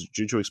contract is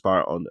due to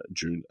expire on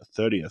June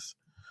 30th.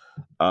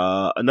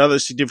 Another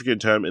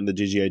significant term in the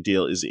DGA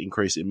deal is the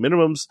increase in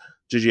minimums.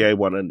 DGA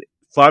won a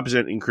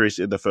 5% increase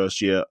in the first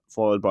year,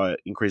 followed by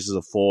increases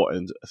of 4%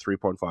 and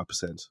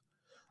 3.5%.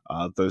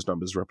 Those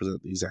numbers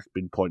represent the exact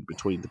midpoint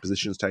between the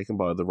positions taken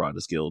by the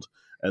Writers Guild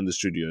and the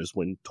studios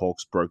when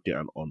talks broke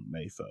down on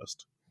May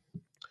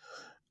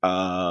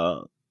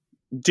 1st.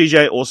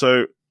 DJ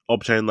also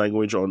obtained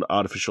language on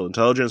artificial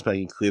intelligence,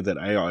 making clear that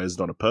AI is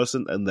not a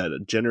person and that a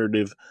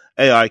generative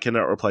AI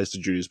cannot replace the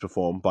duties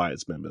performed by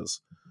its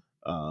members.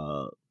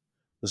 The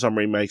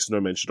summary makes no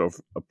mention of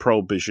a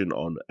prohibition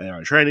on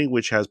AI training,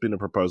 which has been a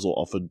proposal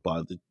offered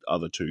by the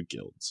other two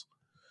guilds.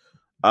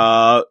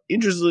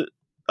 Interesting.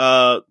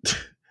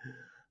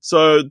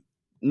 So,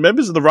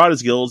 members of the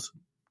Writers Guild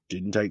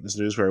didn't take this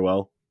news very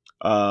well.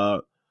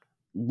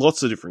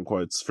 Lots of different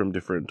quotes from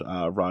different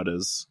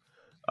writers.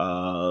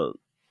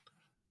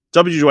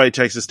 WGA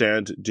takes a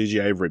stand,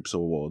 DGA rips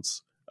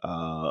awards,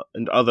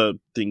 and other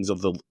things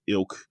of the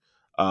ilk.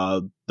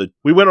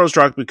 We went on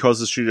strike because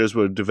the studios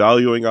were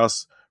devaluing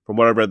us. From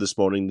what I read this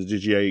morning, the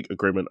DGA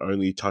agreement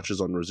only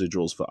touches on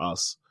residuals for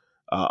us.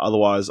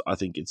 Otherwise, I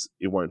think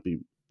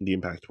the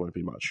impact won't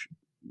be much.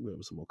 There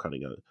was some more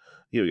cutting out.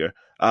 Here we go.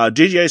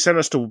 DGA sent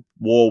us to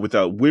war with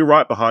 "we're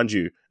right behind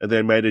you," and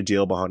then made a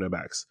deal behind our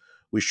backs.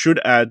 We should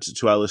add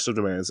to our list of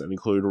demands and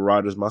include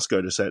writers must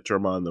go to set to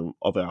remind them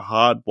of our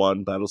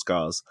hard-won battle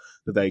scars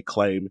that they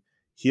claim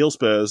heel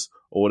spurs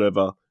or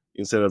whatever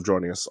instead of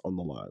joining us on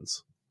the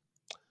lines.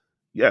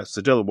 Yeah,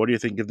 so Dylan, what do you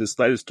think of this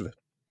latest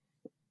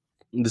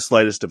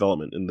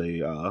development in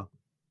the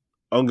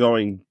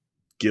ongoing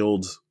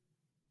guild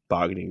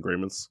bargaining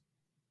agreements?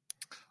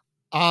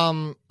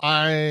 I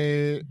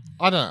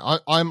don't know.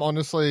 I'm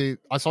honestly,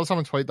 I saw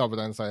someone tweet the other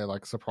day and say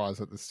like surprised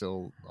that there's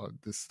still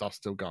this stuff's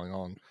still going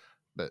on,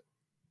 but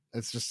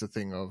it's just a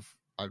thing of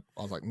I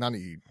was like, none of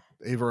you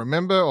either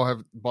remember or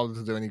have bothered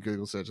to do any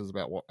Google searches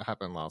about what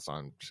happened last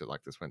time shit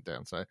like this went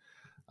down. So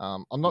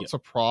I'm not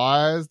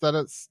surprised that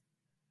it's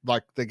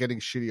like they're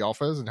getting shitty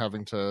offers and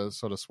having to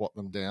sort of swat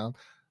them down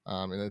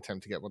in an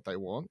attempt to get what they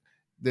want.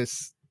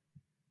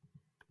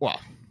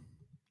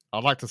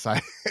 I'd like to say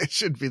it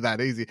should be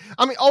that easy.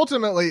 I mean,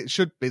 ultimately, it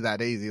should be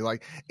that easy.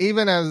 Like,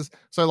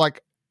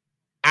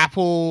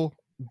 Apple,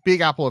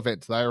 big Apple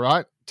event today,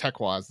 right?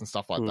 Tech-wise and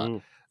stuff like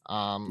that.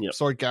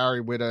 Saw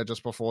Gary Witter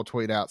just before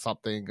tweet out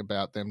something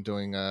about them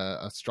doing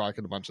a strike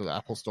at a bunch of the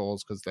Apple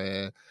stores because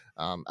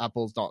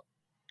Apple's not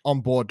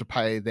on board to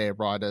pay their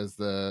writers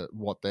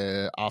what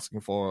they're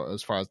asking for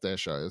as far as their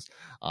shows.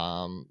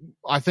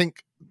 I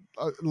think,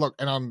 look,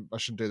 and I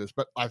shouldn't do this,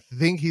 but I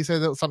think he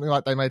said that something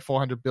like they made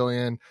 $400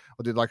 billion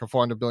or did like a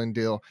 $400 billion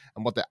deal,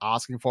 and what they're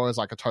asking for is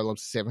like a total of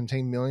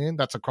 $17 million.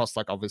 That's across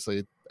like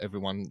obviously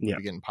everyone will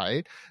be getting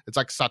paid. It's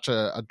like such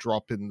a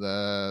drop in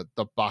the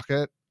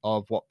bucket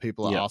of what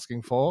people are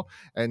asking for,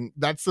 and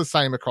that's the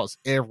same across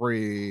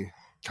every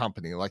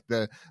company. Like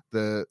the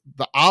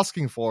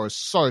asking for is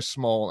so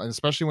small, and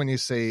especially when you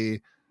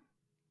see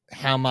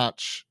how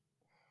much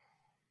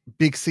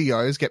big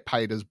CEOs get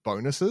paid as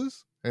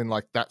bonuses and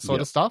like that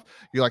sort of stuff,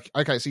 you're like,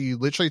 okay, so you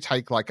literally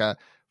take like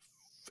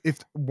if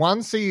one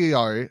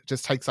CEO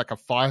just takes like a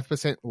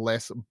 5%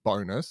 less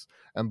bonus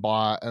and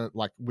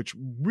which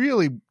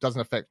really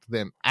doesn't affect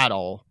them at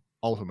all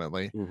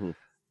ultimately,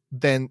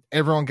 then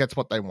everyone gets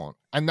what they want.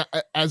 And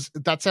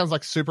that sounds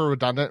like super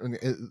redundant, and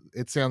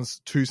it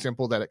sounds too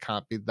simple that it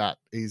can't be that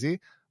easy,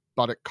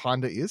 but it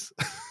kind of is.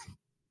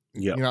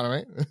 You know what I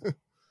mean?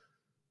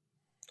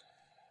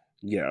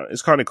 Yeah,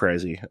 it's kind of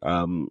crazy.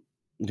 I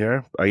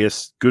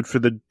guess good for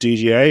the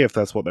DGA if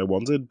that's what they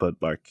wanted, but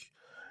like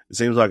it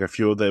seems like a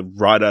few of the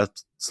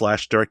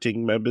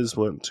writer/directing members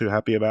weren't too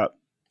happy about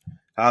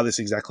how this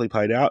exactly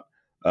played out.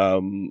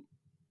 And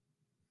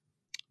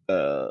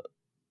I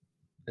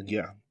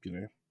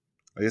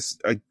guess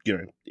it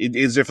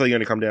is definitely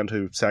going to come down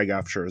to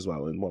SAG-AFTRA as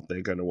well and what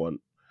they're going to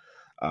want,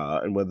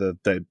 and whether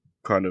they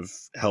kind of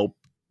help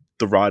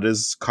the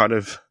writers kind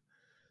of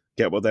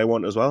get what they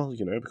want as well.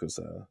 Because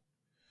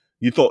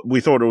we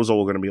thought it was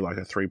all going to be like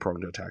a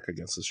 3-pronged attack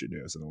against the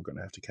studios, and they're going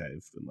to have to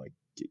cave and like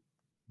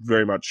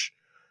very much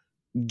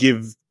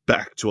give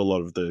back to a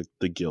lot of the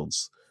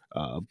guilds,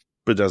 but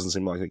it doesn't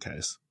seem like the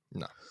case.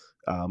 No.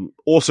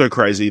 Also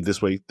crazy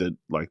this week that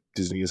like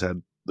Disney is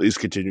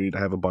continuing to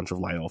have a bunch of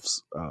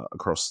layoffs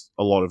across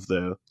a lot of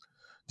the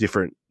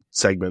different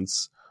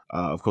segments.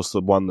 Of course,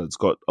 the one that's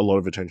got a lot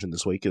of attention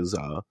this week is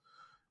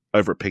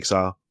over at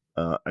Pixar.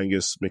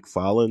 Angus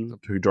McFarlane,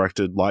 who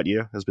directed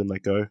Lightyear, has been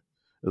let go, as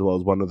well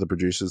as one of the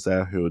producers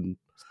there who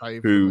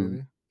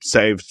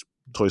saved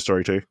Toy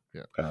Story 2.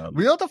 Yeah.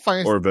 We know the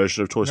funniest, or a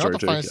version of Toy Story 2.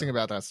 The funniest thing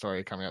about that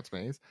story coming out to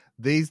me is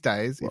these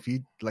days, if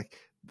you like,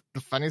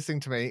 the funniest thing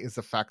to me is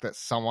the fact that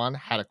someone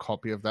had a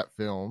copy of that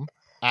film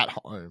at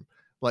home.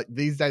 Like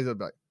these days, I'd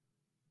be like,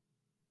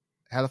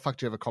 how the fuck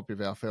do you have a copy of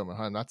our film at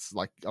home? That's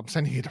like, I'm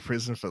sending you to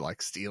prison for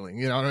like stealing.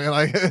 You know what I mean?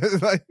 Like,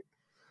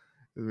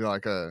 it'd be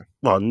like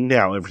well,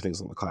 now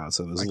everything's on the cloud,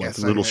 so there's like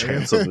a little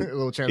chance of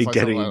it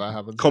getting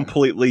that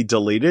completely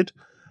deleted.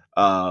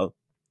 But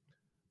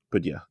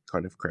yeah,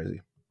 kind of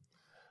crazy.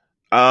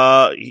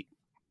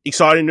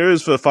 Exciting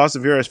news for Fast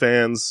and Furious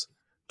fans.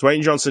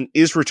 Dwayne Johnson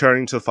is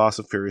returning to the Fast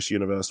and Furious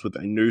universe with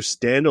a new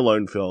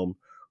standalone film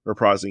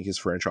reprising his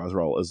franchise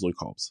role as Luke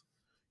Hobbs.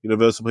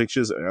 Universal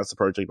Pictures announced the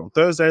project on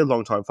Thursday.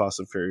 Longtime Fast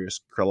and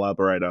Furious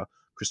collaborator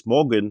Chris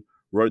Morgan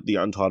wrote the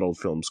untitled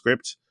film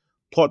script.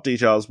 Plot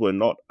details were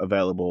not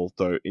available,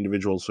 though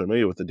individuals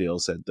familiar with the deal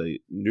said the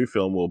new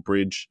film will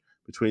bridge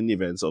between the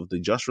events of the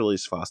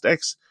just-released Fast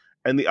X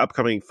and the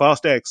upcoming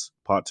Fast X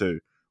Part 2,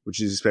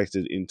 which is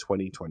expected in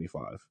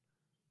 2025.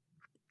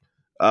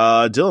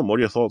 Dylan, what are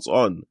your thoughts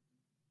on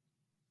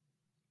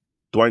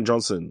Dwayne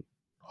Johnson,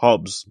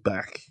 Hobbs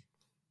back?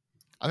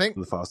 I think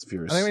The Fast and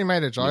Furious. I think we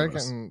made a joke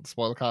universe. in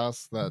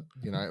Spoilercast that,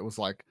 you know, it was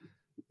like,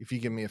 if you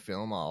give me a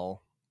film,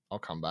 I'll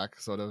come back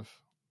sort of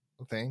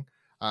thing.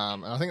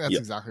 And I think that's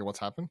exactly what's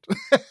happened.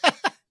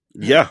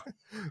 Yeah.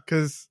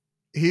 Because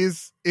in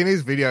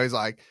his video, he's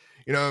like,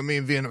 you know, me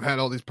and Vin have had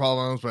all these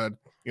problems, but,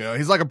 you know,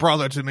 he's like a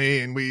brother to me,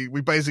 and we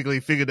basically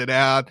figured it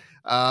out.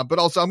 But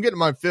also, I'm getting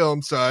my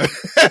film, so,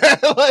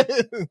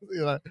 you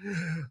know,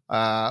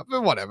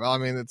 but whatever. I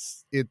mean,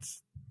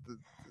 it's.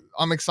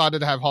 I'm excited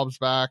to have Hobbs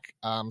back,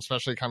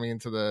 especially coming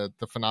into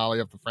the finale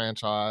of the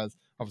franchise.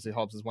 Obviously,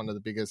 Hobbs is one of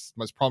the biggest,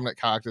 most prominent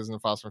characters in the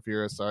Fast and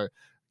Furious, so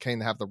keen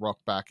to have The Rock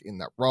back in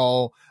that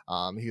role.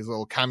 His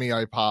little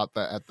cameo part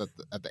that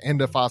at the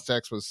end of Fast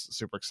X was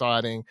super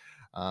exciting.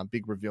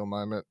 Big reveal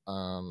moment.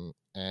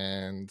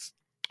 And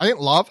I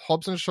didn't love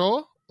Hobbs and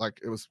Shaw. Like,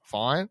 it was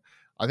fine.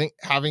 I think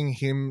having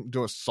him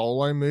do a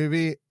solo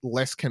movie,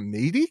 less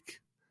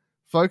comedic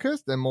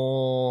focused and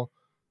more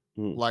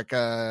like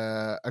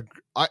I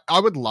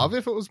would love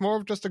if it was more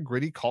of just a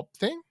gritty cop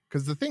thing.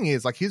 Because the thing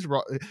is, like,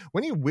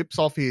 when he whips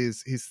off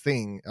his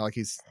thing, like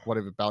his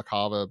whatever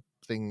balaclava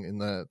thing in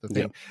the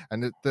thing,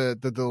 and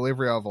the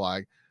delivery of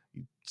like,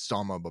 you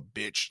son of a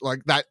bitch,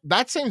 like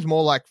that seems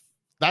more like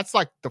that's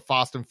like the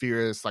Fast and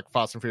Furious, like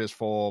Fast and Furious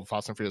 4,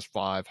 Fast and Furious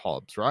 5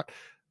 Hobbs, right?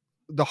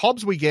 The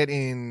Hobbs we get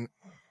in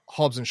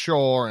Hobbs and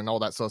Shaw and all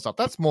that sort of stuff,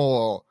 that's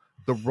more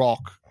the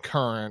Rock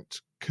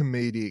current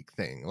comedic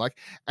thing. Like,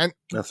 and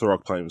that's The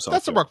Rock playing himself.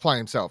 That's The Rock playing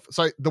himself.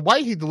 So the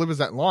way he delivers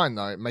that line,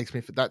 though, it makes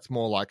me that's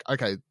more like,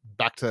 okay,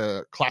 back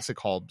to classic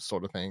Hobbs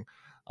sort of thing.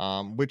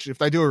 Which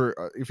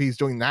if he's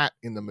doing that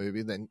in the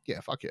movie, then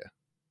yeah, fuck yeah.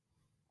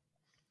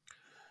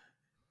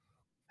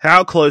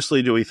 How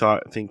closely do we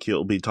think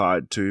he'll be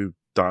tied to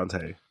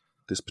Dante,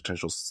 this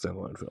potential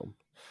standalone film?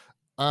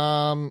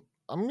 I'm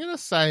gonna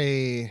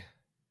say,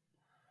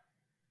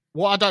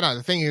 well, I don't know.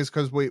 The thing is,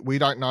 because we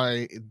don't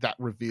know that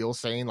reveal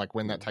scene, like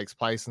when that takes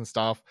place and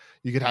stuff.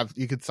 You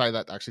could say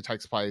that actually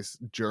takes place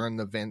during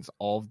the events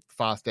of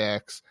Fast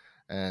X,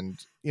 and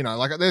you know,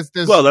 like there's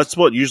well, that's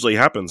what usually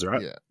happens,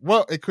 right? Yeah.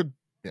 Well, it could.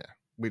 Yeah,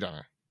 we don't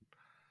know.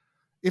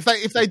 If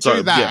they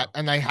do that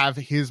and they have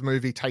his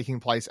movie taking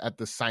place at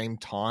the same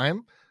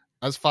time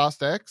as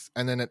Fast X,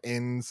 and then it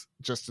ends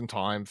just in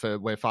time for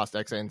where Fast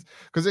X ends,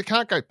 because it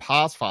can't go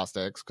past Fast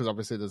X, because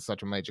obviously there's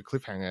such a major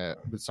cliffhanger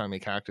with so many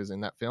characters in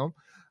that film.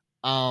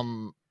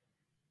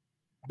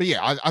 But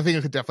yeah, I think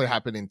it could definitely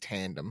happen in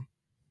tandem.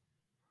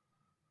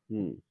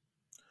 Do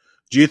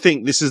you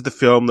think this is the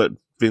film that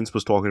Vince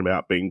was talking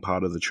about being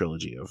part of the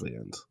trilogy of the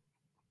end?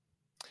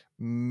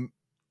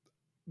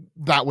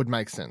 That would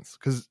make sense,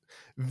 because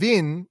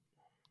Vin,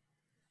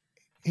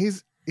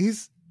 he's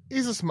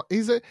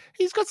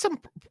got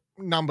some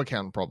number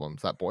count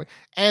problems, that boy,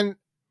 and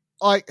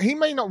like he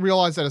may not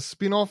realize that a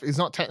spin-off is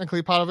not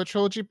technically part of a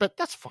trilogy, but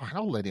that's fine.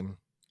 I'll let him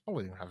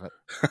have it.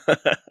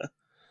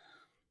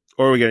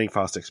 Or are we getting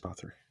Fast X Part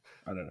 3?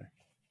 I don't know.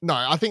 No,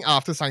 I think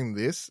after saying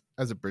this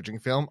as a bridging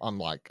film, I'm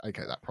like,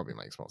 okay, that probably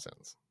makes more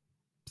sense.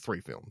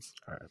 3 films.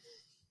 All right.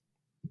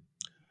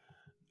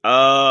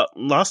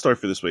 Last story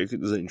for this week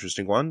is an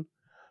interesting one.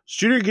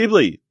 Studio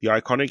Ghibli, the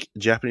iconic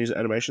Japanese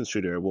animation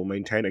studio, will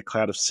maintain a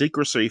cloud of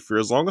secrecy for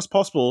as long as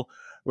possible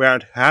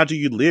around How Do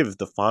You Live,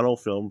 the final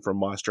film from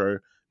Maestro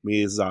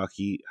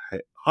Miyazaki.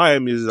 Hayao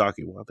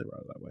Miyazaki. Why did they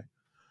write it that way?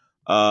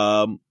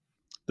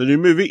 The new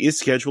movie is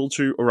scheduled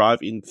to arrive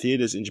in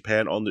theaters in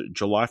Japan on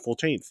July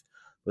 14th.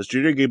 But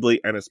Studio Ghibli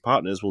and its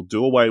partners will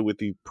do away with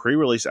the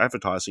pre-release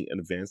advertising and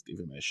advanced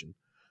information.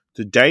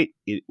 To date,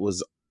 it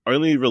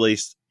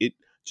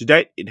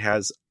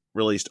has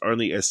released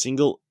only a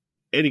single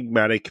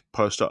enigmatic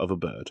poster of a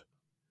bird.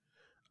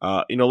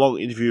 In a long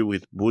interview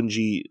with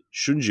Bunji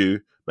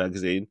Shunju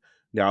magazine,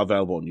 now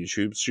available on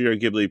YouTube, Studio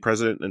Ghibli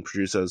president and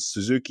producer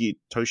Suzuki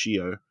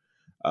Toshio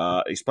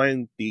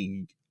explained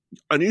the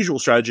unusual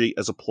strategy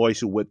as a ploy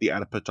to whet the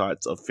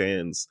appetites of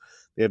fans.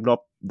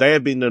 They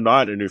have been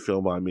denied a new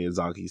film by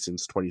Miyazaki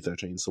since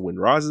 2013's The Wind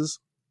Rises.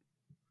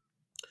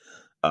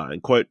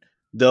 And quote,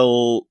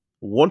 they'll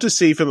want to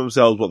see for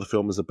themselves what the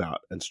film is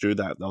about, and to do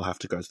that, they'll have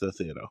to go to the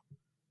theater.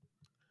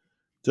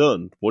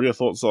 Dylan, what are your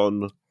thoughts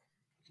on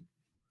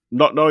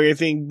not knowing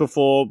anything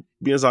before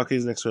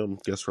Miyazaki's next film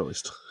gets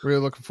released?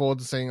 Really looking forward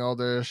to seeing all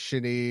the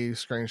shitty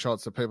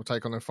screenshots that people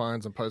take on their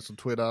phones and post on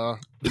Twitter.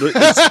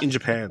 It's in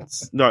Japan.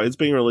 No, it's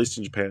being released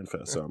in Japan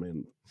first, so I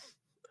mean,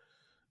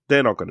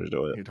 they're not going to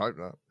do it. You'd hope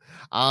not.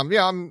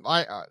 Yeah,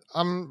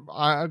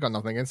 I got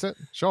nothing against it.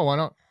 Sure, why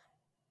not?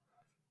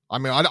 I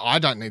mean, I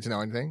don't need to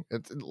know anything.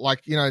 It's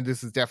like, you know,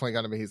 this is definitely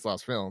going to be his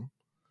last film,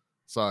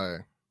 so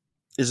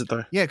Is it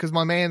though? Yeah, because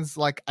my man's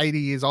like 80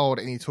 years old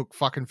and he took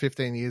fucking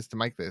 15 years to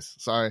make this.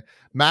 So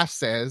math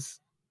says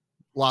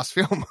last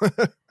film.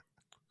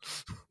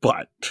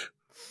 But,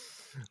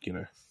 you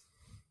know,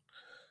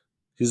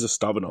 he's a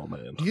stubborn old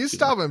man. He's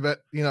stubborn,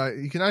 but, you know,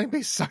 you can only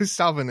be so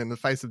stubborn in the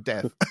face of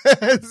death.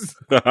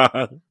 So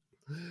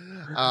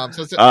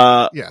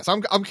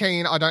I'm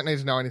keen. I don't need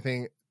to know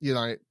anything. You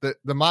know,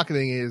 the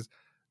marketing is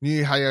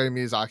new Hayao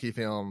Miyazaki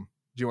film.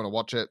 Do you want to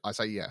watch it? I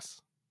say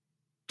yes.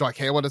 Do I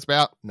care what it's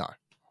about? No.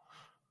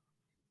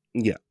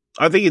 Yeah.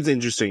 I think it's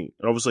interesting.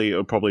 Obviously,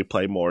 it'll probably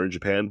play more in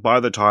Japan. By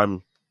the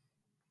time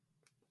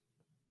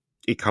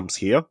it comes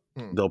here,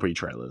 there'll be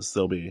trailers,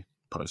 there'll be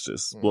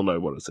posters. We'll know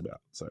what it's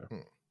about. So,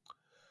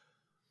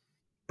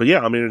 but yeah,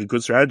 I mean, a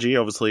good strategy.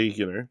 Obviously,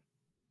 you know,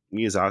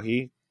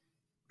 Miyazaki,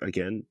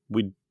 again,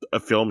 a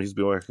film he's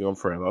been working on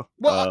forever.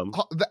 Well,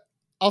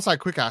 I'll say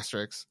quick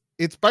asterisk.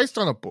 It's based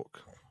on a book.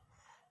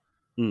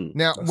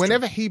 Now,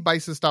 whenever he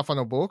bases stuff on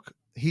a book,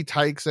 he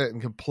takes it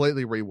and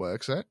completely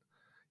reworks it.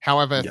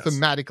 However,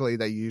 thematically,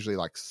 they're usually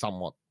like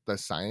somewhat the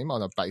same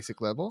on a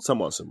basic level.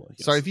 Somewhat similar.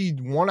 Yes. So if you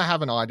want to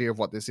have an idea of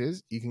what this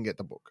is, you can get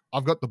the book.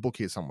 I've got the book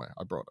here somewhere.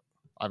 I brought it.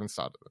 I haven't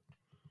started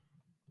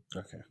it.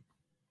 Okay.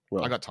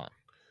 Well, I got time.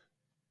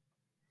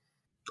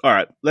 All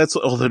right. That's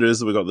all the news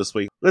that we got this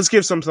week. Let's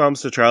give some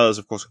thumbs to trailers.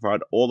 Of course, we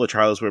find all the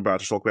trailers we're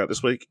about to talk about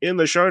this week in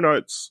the show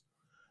notes.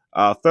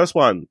 First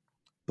one,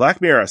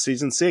 Black Mirror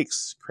Season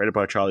 6, created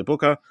by Charlie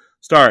Booker,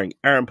 starring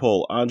Aaron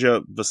Paul,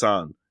 Anja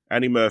Vasan,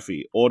 Annie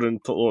Murphy,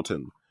 Auden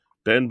Thornton,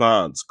 Ben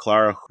Barnes,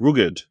 Clara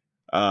Rugged,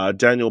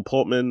 Daniel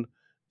Portman,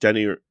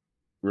 Danny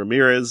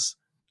Ramirez,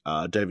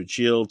 David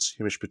Shields,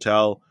 Himish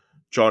Patel,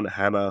 John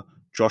Hanna,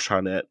 Josh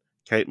Harnett,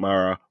 Kate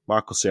Mara,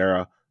 Michael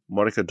Cera,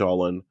 Monica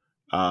Dolan,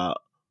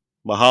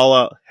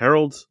 Mahala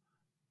Harold,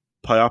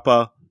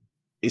 Payapa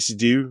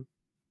Isidu,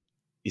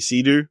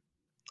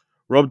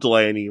 Rob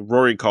Delaney,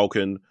 Rory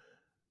Culkin,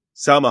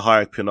 Salma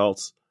Hayek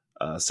Pinault,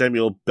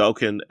 Samuel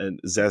Belkin,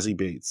 and Zazie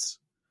Beetz.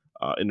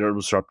 In an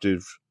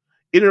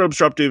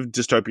obstructive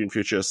dystopian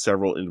future,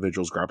 several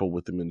individuals grapple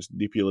with the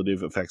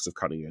manipulative effects of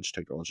cutting-edge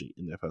technology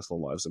in their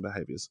personal lives and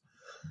behaviors.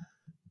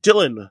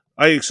 Dylan,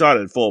 are you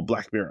excited for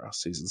Black Mirror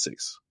Season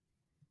 6?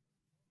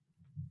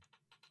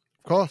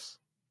 Of course.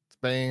 It's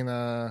been,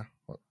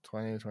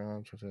 20,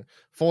 21, 22,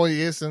 4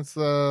 years since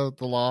the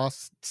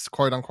last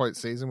quote-unquote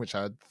season, which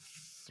had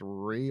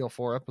 3 or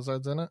 4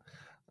 episodes in it.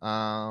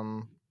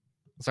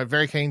 So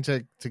very keen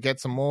to get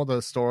some more. The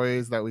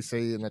stories that we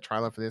see in the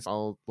trailer for this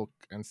all look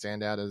and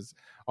stand out as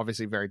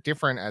obviously very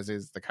different, as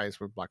is the case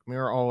with Black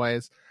Mirror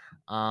always.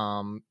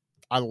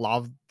 I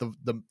love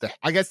the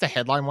I guess the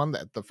headline one,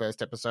 the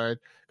first episode,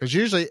 because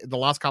usually the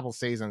last couple of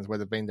seasons where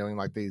they've been doing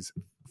like these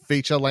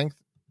feature length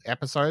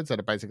episodes that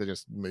are basically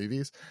just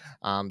movies.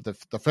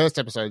 The first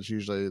episode is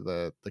usually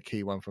the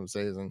key one from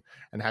season,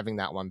 and having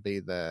that one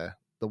be the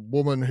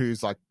woman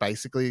who's like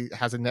basically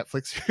has a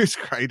Netflix who's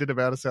created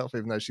about herself,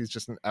 even though she's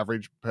just an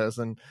average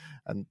person,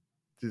 and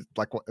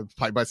like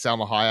played by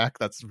Salma Hayek.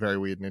 That's very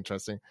weird and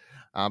interesting.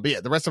 But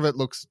yeah, the rest of it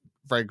looks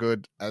very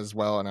good as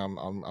well, and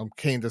I'm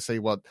keen to see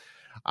what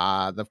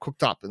they've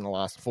cooked up in the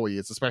last 4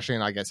 years, especially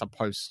in I guess a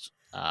post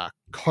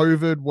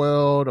COVID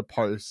world, a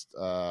post.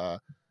 Well,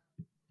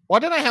 I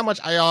don't know how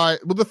much AI.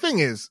 Well, the thing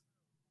is,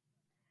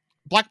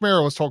 Black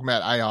Mirror was talking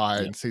about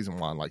AI in season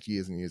 1, like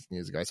years and years and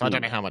years ago. So I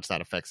don't know how much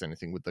that affects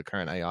anything with the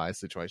current AI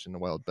situation in the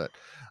world. But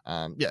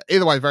yeah,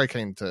 either way, very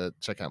keen to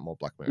check out more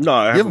Black Mirror. No,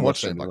 I haven't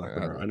watched any Black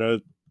Mirror. I know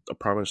a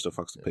Prime Minister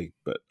fucks the pig,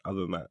 but other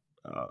than that,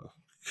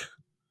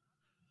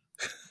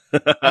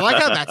 I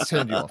like how that's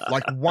turned you off.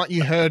 Like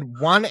you heard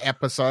one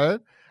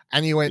episode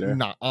and you went,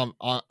 "No,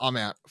 I'm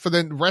out." For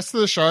the rest of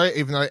the show,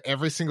 even though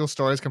every single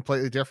story is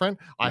completely different,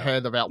 I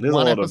heard about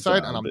one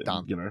episode and I'm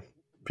done. You know,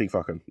 pig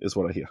fucking is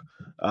what I hear.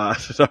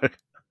 So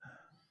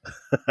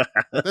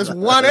there's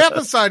one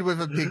episode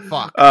with a pig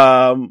fuck.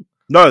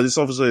 No, this is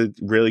obviously a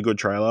really good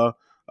trailer.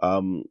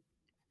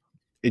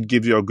 It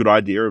gives you a good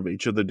idea of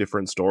each of the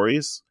different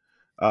stories.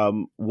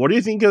 What do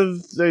you think of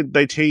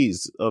they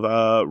tease of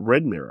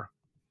Red Mirror?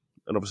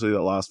 And obviously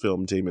that last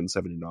film, Demon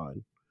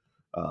 79.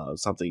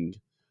 Something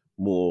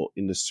more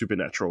in the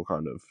supernatural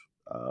kind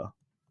of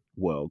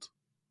world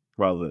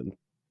rather than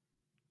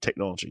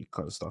technology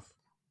kind of stuff.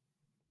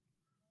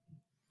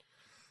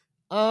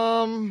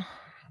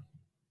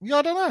 Yeah,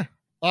 I don't know.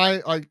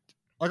 I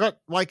got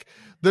like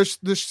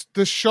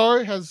the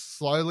show has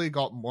slowly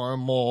got more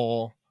and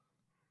more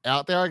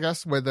out there, I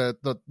guess, where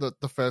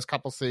the first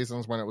couple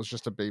seasons when it was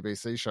just a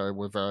BBC show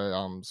were very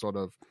sort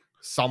of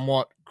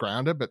somewhat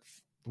grounded but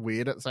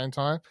weird at the same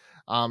time.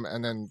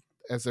 And then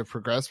as they've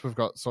progressed, we've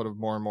got sort of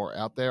more and more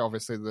out there.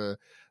 Obviously the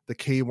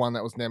key one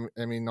that was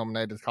Emmy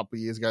nominated a couple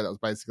of years ago, that was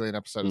basically an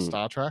episode of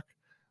Star Trek.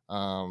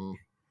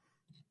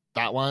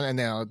 That one, and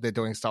now they're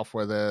doing stuff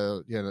where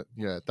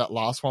that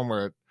last one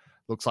where it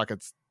looks like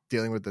it's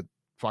dealing with the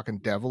fucking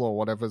devil or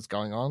whatever's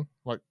going on.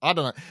 Like, I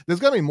don't know. There's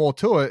going to be more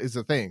to it, is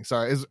the thing. So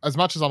as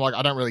much as I'm like,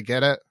 I don't really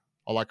get it,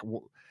 or like,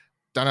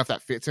 don't know if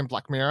that fits in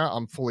Black Mirror,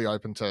 I'm fully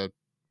open to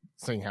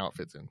seeing how it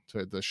fits in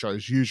to the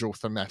show's usual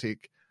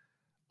thematic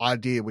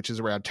idea, which is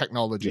around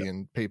technology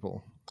and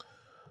people.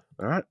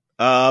 All right.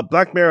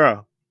 Black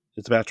Mirror.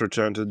 It's about to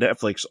return to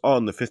Netflix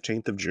on the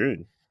 15th of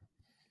June.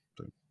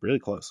 So really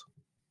close.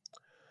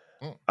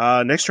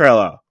 Next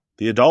trailer.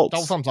 The Adults.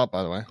 Double thumbs up,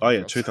 by the way. Oh,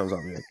 yeah. 2 thumbs up.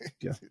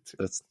 Yeah.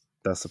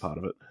 That's the part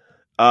of it.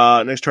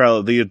 Next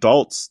trailer. The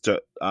Adults.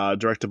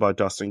 Directed by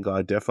Dustin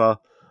Guy-Deffer.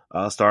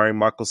 Starring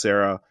Michael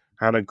Cera,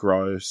 Hannah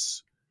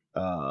Gross,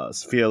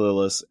 Sophia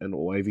Lillis, and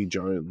Wavy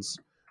Jones.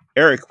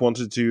 Eric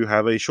wanted to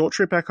have a short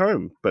trip back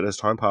home, but as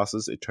time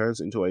passes, it turns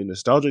into a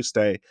nostalgic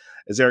stay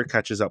as Eric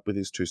catches up with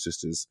his 2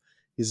 sisters.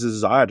 His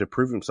desire to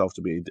prove himself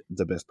to be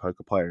the best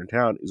poker player in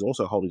town is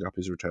also holding up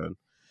his return.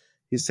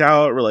 His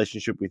sour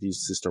relationship with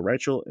his sister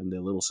Rachel and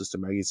their little sister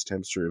Maggie's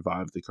attempts to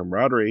revive the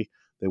camaraderie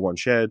they once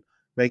shared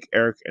make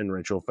Eric and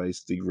Rachel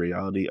face the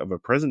reality of a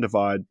present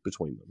divide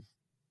between them.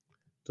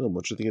 Dylan,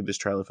 what do you think of this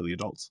trailer for The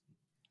Adults?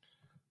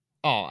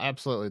 Oh,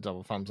 absolutely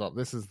double thumbs up.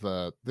 This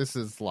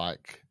is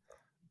like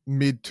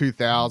mid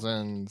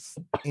 2000s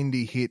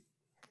indie hit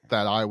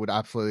that I would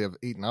absolutely have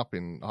eaten up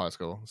in high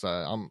school. So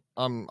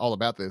I'm all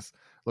about this.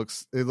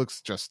 It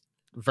looks just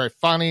very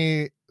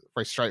funny,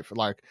 very straight for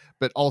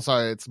but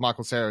also it's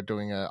Michael Cera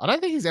doing I don't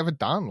think he's ever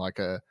done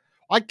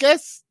I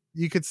guess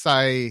you could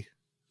say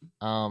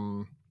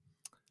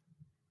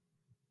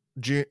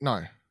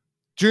Juno,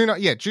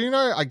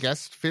 I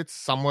guess fits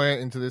somewhere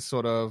into this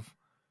sort of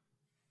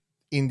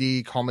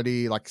indie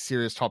comedy,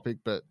 serious topic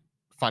but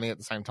funny at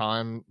the same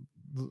time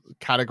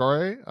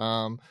category.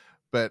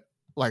 But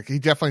he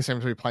definitely seems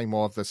to be playing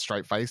more of the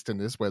straight faced in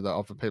this, where the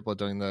other people are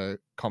doing the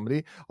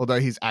comedy. Although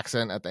his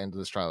accent at the end of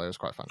this trailer is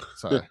quite funny.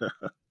 So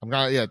I'm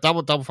gonna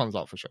double thumbs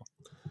up for sure.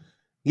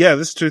 Yeah,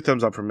 this is 2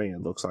 thumbs up from me.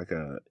 It looks like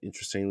a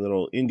interesting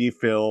little indie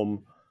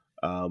film.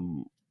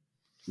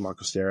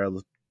 Michael Cera,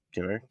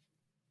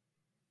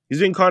 he's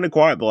been kind of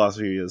quiet the last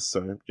few years,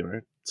 so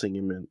seeing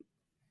him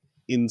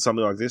in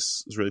something like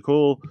this is really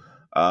cool.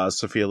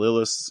 Sophia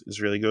Lillis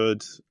is really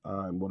good.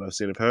 What I've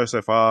seen of her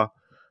so far.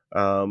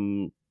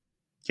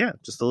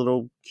 Just a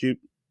little cute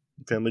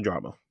family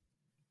drama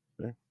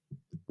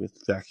with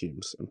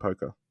vacuums and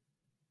poker.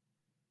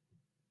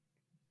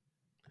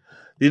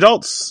 The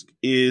Adults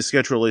is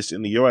scheduled to release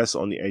in the US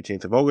on the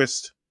 18th of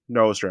August.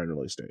 No Australian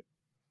release date.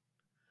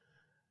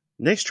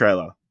 Next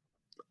trailer,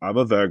 I'm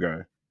a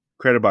Virgo,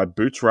 created by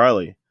Boots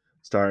Riley,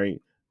 starring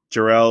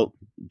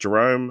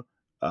Jerome,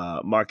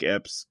 Mike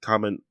Epps,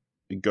 Carmen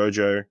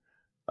Gojo,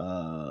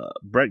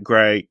 Brett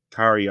Gray,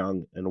 Kara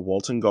Young, and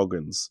Walton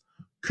Goggins.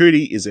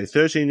 Cootie is a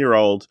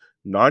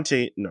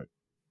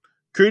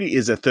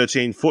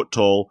 13-foot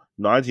tall,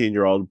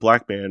 19-year-old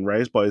black man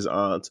raised by his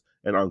aunt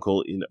and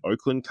uncle in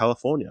Oakland,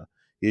 California.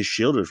 He is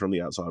shielded from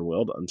the outside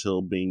world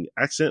until being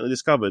accidentally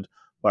discovered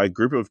by a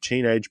group of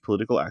teenage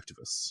political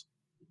activists.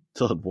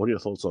 Dylan, what are your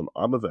thoughts on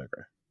I'm a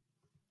Virgo?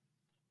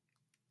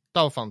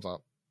 Double thumbs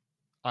up.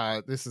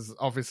 This is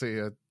obviously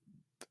a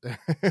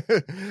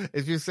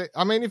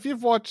if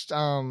you've watched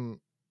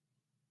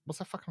what's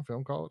that fucking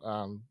film called?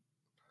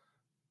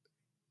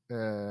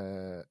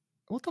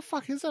 What the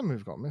fuck is that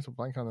movie called? Mental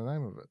blank on the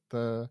name of it.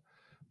 The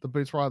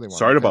Boots Riley one.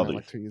 Sorry to bother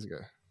you. 2 years ago.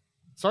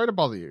 Sorry to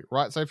bother you.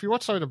 Right. So if you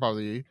watch Sorry to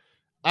Bother You,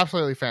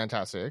 absolutely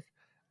fantastic.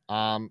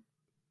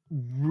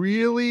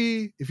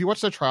 Really, if you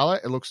watch the trailer,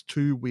 it looks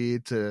too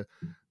weird to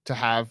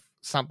have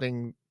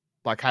something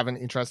have an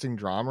interesting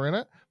drama in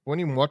it. But when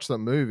you watch the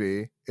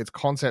movie, its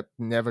concept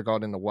never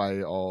got in the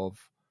way of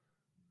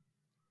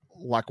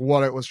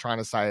what it was trying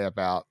to say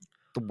about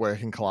the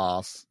working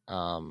class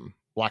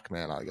black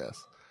man, I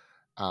guess.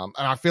 And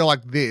I feel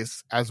like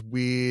this, as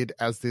weird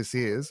as this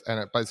is, and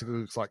it basically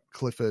looks like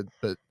Clifford,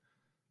 but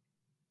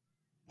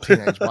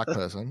teenage black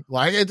person,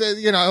 is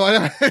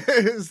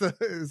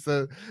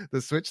the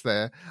switch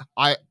there.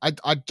 I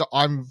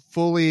have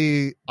full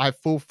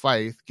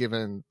faith,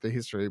 given the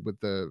history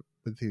with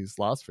his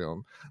last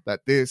film,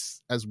 that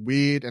this, as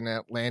weird and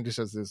outlandish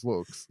as this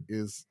looks,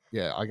 is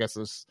I guess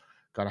it's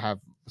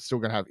still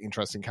gonna have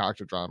interesting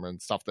character drama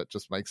and stuff that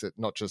just makes it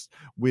not just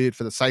weird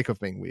for the sake of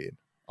being weird.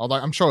 Although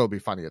I'm sure it'll be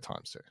funny at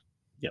times too.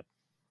 Yep.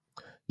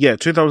 Yeah,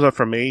 2 thumbs up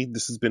from me.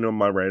 This has been on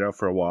my radar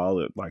for a while.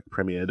 It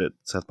premiered at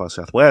South by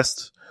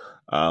Southwest.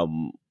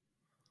 And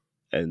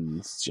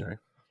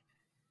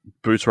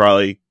Boots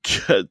Riley,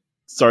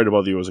 Sorry to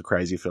Bother You was a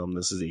crazy film.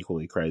 This is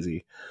equally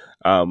crazy.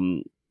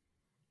 It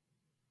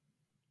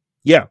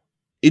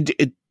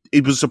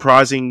was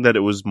surprising that it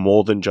was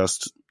more than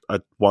just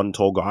one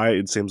tall guy.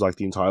 It seems like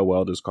the entire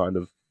world is kind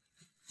of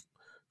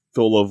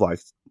full of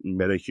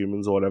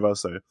meta-humans or whatever,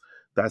 so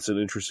that's an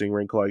interesting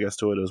wrinkle, I guess,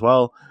 to it as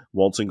well.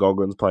 Walton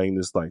Goggins playing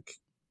this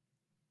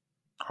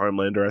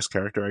Homelander-esque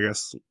character, I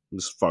guess,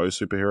 this faux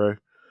superhero,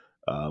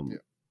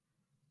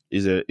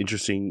 is an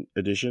interesting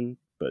addition.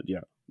 But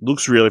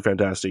looks really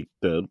fantastic.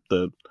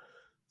 The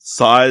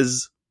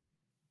size,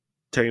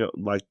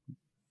 however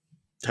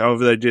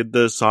they did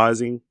the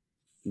sizing,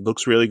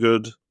 looks really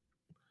good.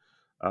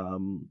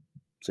 I'm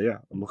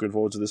looking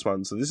forward to this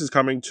one. So this is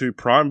coming to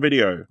Prime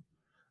Video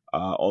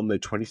on the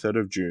 23rd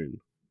of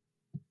June.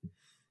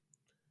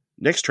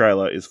 Next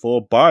trailer is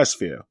for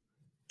Biosphere,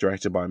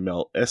 directed by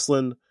Mel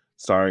Eslin,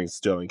 starring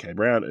Sterling K.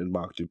 Brown and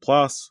Mark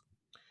Duplass.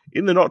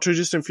 In the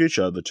not-too-distant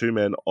future, the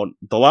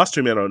last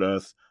two men on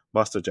Earth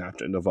must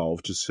adapt and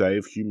evolve to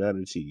save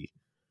humanity.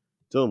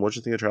 Dylan, what do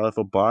you think of the trailer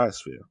for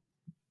Biosphere?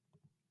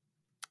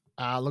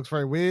 Looks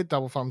very weird.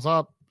 Double thumbs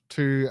up.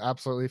 Two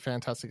absolutely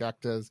fantastic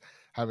actors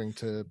having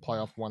to play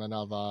off one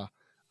another.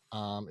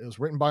 It was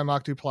written by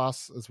Mark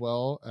Duplass as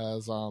well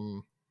as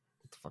Mel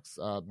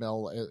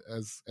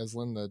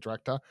Eslin, the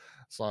director.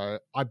 So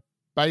I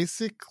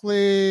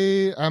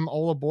basically am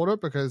all aboard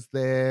it because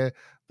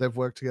they've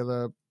worked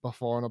together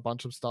before on a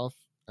bunch of stuff,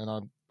 and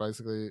I'm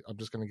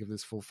just going to give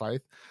this full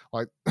faith.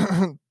 Like,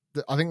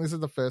 I think this is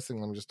the first thing.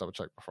 Let me just double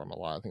check before I'm a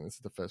lie. I think this is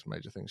the first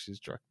major thing she's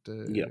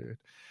directed. Yeah.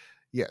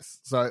 Yes.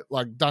 So,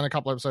 like, done a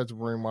couple episodes of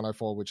Room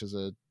 104, which is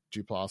a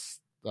Duplass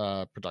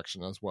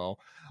production as well.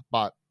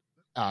 But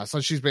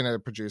so she's been a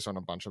producer on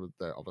a bunch of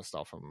the other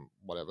stuff and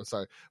whatever.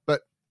 So,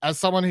 but as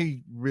someone who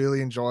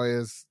really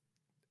enjoys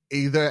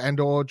either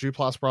and/or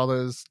Duplass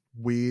brothers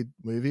weird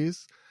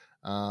movies,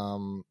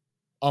 I'm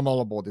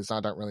all aboard this. I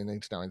don't really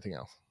need to know anything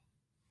else.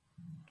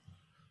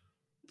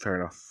 Fair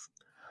enough.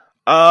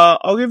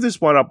 I'll give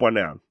this one up, one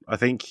down. I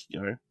think,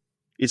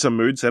 it's a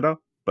mood setter,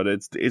 but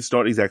it's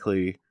not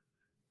exactly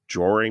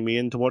drawing me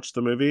in to watch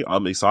the movie.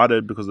 I'm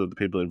excited because of the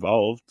people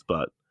involved,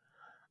 but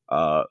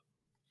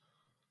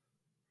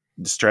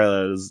this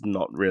trailer is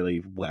not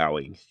really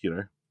wowing,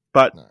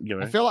 But no.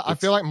 I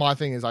feel like my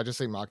thing is I just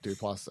see Mark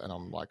Duplass and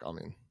I'm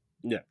in.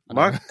 Yeah,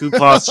 Mark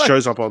Duplass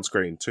shows up on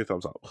screen. 2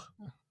 thumbs up.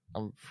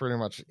 I'm pretty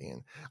much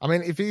in. I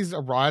mean, if he's a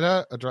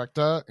writer, a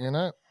director,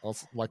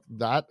 like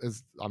that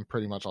I'm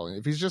pretty much all in.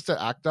 If he's just an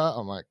actor,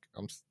 I'm like,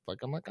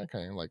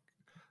 okay, like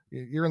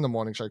you're in the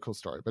morning show, cool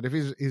story. But if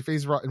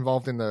he's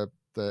involved in the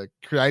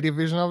creative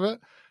vision of it,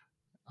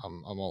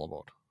 I'm all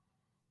aboard.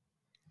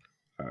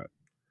 All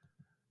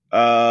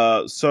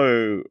right.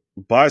 So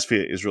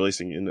Biosphere is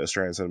releasing in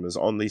Australian cinemas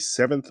on the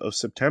 7th of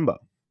September.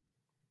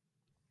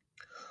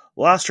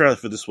 Last trailer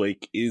for this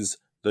week is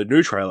the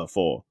new trailer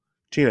for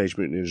Teenage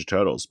Mutant Ninja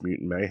Turtles: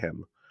 Mutant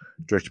Mayhem,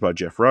 directed by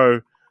Jeff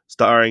Rowe,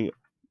 starring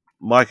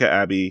Micah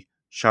Abbey,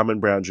 Shaman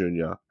Brown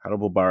Jr.,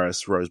 Hannibal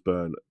Buress, Rose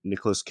Byrne,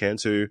 Nicholas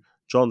Cantu,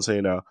 John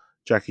Cena,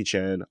 Jackie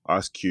Chan,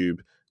 Ice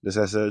Cube,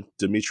 Necessa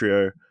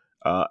Demetrio,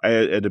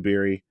 Aya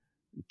Edebiri,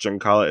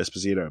 Giancarlo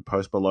Esposito,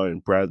 Post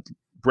Malone,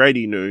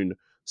 Brady Noon,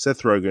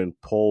 Seth Rogen,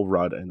 Paul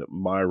Rudd, and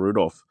Maya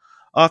Rudolph.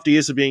 After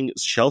years of being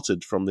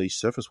sheltered from the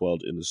surface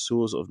world in the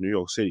sewers of New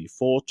York City,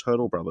 4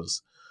 Turtle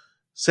brothers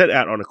set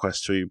out on a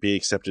quest to be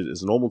accepted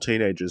as normal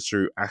teenagers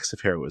through acts of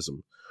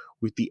heroism.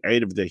 With the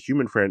aid of their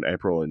human friend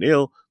April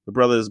O'Neil, the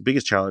brothers'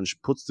 biggest challenge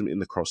puts them in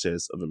the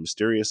crosshairs of a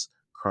mysterious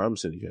crime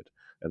syndicate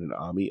and an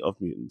army of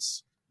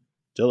mutants.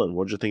 Dylan,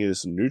 what did you think of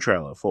this new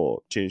trailer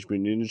for Teenage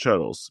Mutant Ninja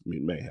Turtles: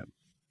 Mutant Mayhem?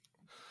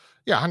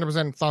 Yeah,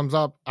 100% thumbs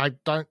up.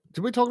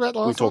 Did we talk about the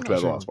last one? We talked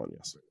about the last one,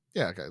 yes.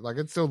 Yeah, okay. Like,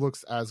 it still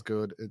looks as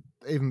good,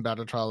 even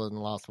better trailer than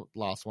the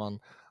last one.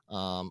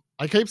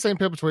 I keep seeing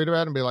people tweet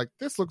about it and be like,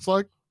 this looks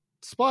like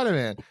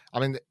Spider-Man. I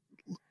mean,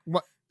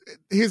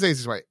 here's the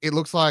easiest way. It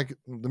looks like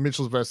the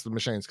Mitchells versus the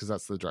Machines because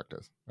that's the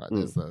directors, right?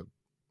 There's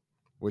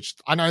which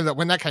I know that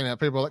when that came out,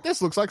 people were like,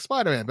 this looks like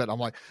Spider-Man, but I'm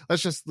like,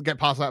 let's just get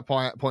past that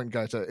point and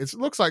go to it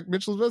looks like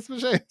Mitchells versus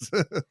Machines.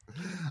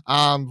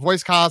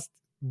 Voice cast,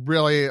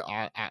 really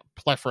a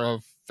plethora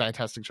of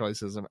fantastic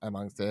choices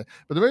amongst there,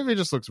 but the movie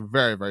just looks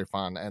very, very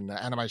fun, and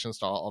the animation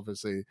style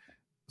obviously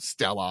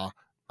stellar.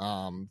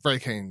 Very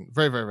keen,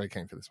 very, very, very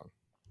keen for this one.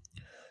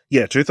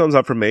 Yeah, 2 thumbs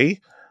up from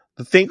me.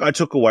 The thing I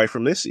took away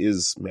from this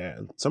is,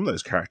 man, some of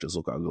those characters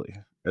look ugly,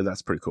 and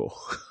that's pretty cool.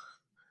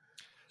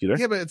 Yeah,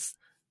 but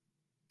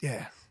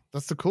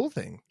that's the cool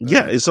thing.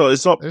 Yeah, it's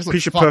not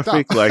picture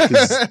perfect, like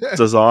his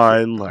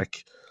design,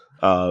 like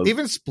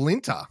even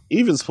Splinter.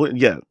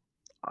 Yeah.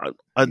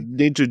 I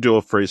need to do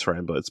a freeze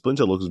frame, but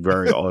Splinter looks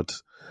very odd.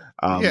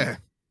 Yeah.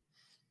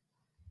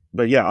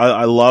 But yeah,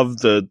 I love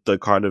the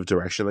kind of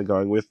direction they're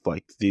going with.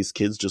 Like, these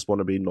kids just want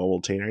to be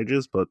normal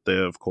teenagers, but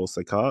of course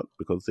they can't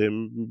because they're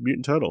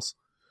mutant turtles.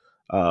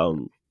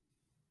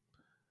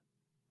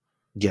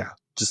 Yeah,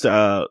 just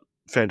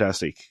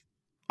fantastic.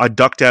 I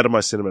ducked out of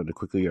my cinema to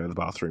quickly go to the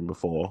bathroom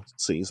before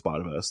seeing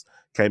Spider-Verse.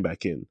 Came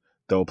back in.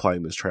 They were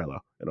playing this trailer,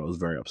 and I was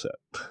very upset.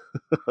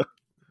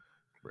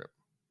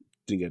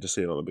 Didn't get to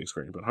see it on the big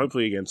screen, but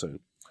hopefully again soon.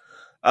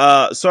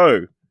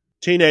 So,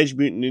 Teenage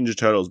Mutant Ninja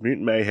Turtles: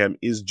 Mutant Mayhem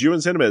is due in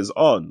cinemas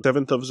on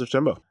 7th of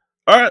September.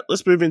 Alright,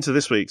 let's move into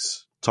this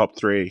week's top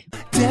 3.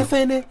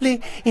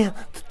 Definitely in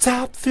the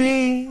top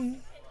 3.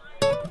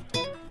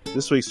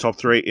 This week's top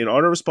 3, in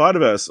honor of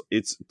Spider-Verse,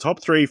 it's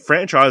top 3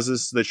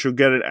 franchises that should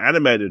get an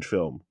animated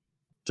film.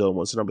 Dylan,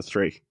 what's number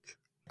 3?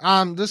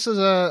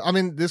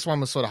 This one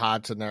was sort of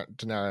hard to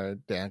narrow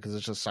down because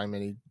there's just so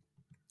many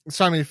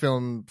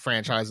film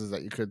franchises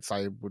that you could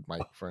say would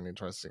make for an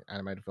interesting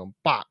animated film.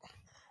 But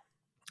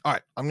all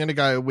right, I'm going to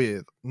go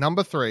with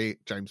number 3,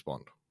 James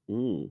Bond.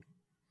 Ooh.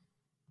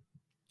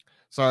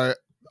 So I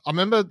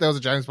remember there was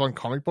a James Bond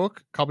comic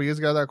book a couple years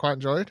ago that I quite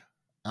enjoyed.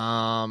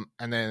 And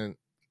then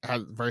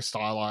had very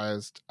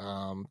stylized.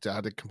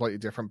 Had a completely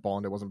different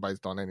Bond. It wasn't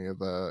based on any of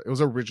the. It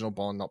was original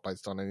Bond, not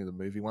based on any of the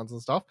movie ones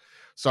and stuff.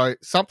 So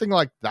something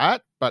like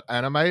that, but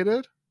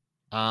animated.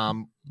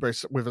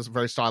 With a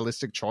very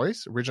stylistic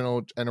choice,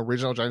 original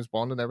James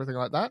Bond and everything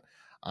like that.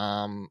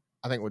 I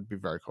think would be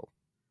very cool.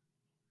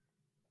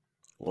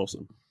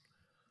 Awesome.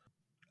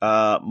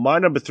 My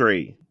number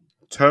 3,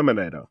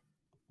 Terminator.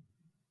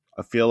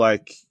 I feel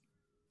like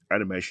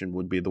animation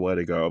would be the way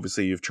to go.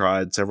 Obviously, you've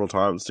tried several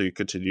times to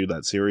continue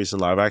that series in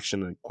live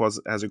action, and it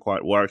hasn't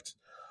quite worked.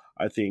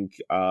 I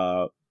think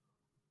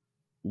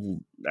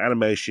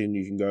animation,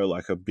 you can go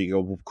like a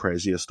bigger,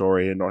 crazier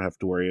story and not have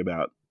to worry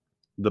about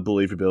the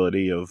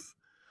believability of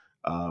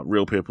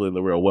real people in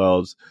the real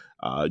world.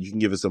 You can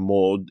give us a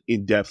more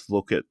in-depth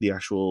look at the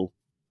actual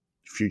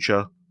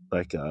future,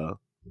 like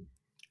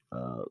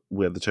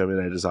where the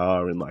Terminators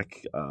are and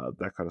like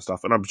that kind of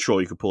stuff. And I'm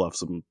sure you could pull off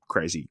some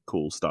crazy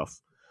cool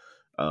stuff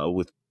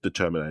with the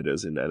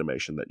Terminators in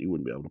animation that you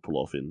wouldn't be able to pull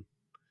off in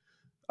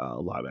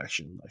live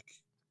action, like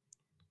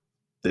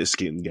their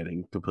skin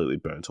getting completely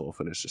burnt off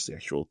and it's just the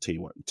actual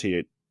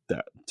T800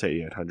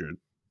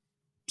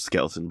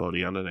 skeleton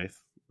body underneath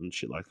and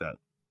shit like that.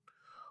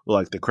 Or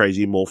like the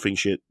crazy morphing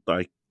shit.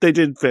 Like they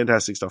did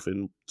fantastic stuff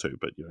in too,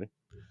 but you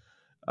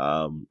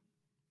know,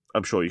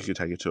 I'm sure you could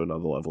take it to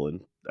another level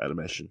in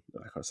animation,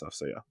 that kind of stuff.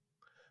 So yeah,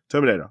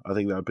 Terminator. I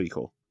think that would be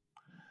cool.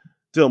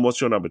 Dylan, what's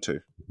your number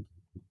 2?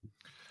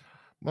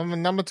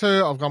 Number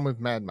 2, I've gone with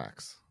Mad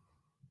Max.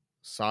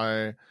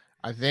 So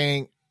I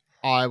think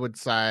I would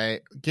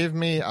say give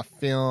me a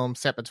film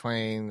set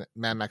between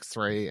Mad Max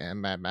 3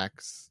 and Mad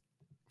Max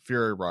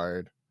Fury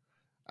Road,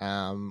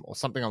 or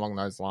something along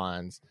those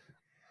lines.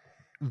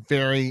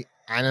 Very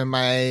anime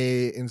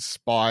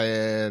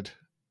inspired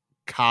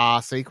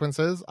car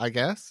sequences, I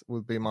guess,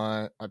 would be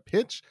my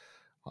pitch.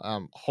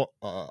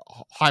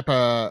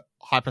 Hyper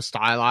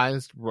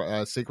stylized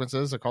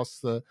sequences across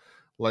the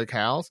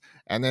locales,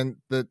 and then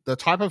the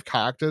type of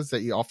characters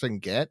that you often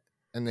get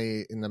in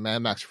the Mad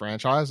Max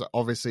franchise are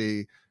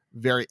obviously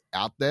very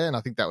out there, and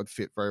I think that would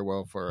fit very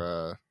well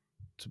for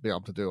to be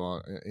able to do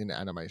in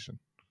animation.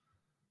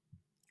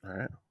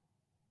 All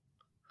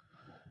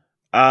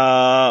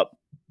right.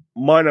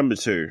 My number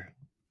 2,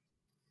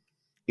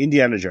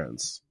 Indiana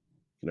Jones.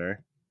 You know,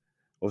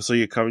 obviously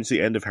you're coming to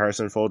the end of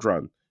Harrison Ford's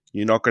run.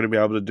 You're not going to be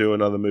able to do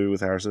another movie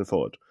with Harrison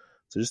Ford,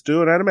 so just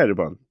do an animated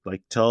one.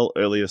 Like tell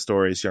earlier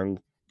stories, young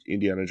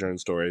Indiana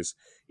Jones stories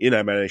in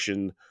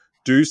animation.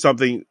 Do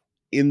something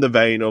in the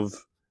vein of,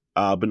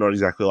 but not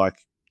exactly like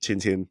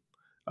Tintin,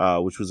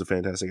 which was a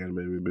fantastic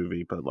animated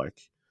movie, but like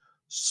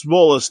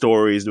smaller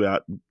stories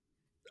about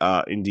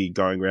Indy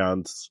going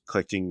around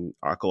collecting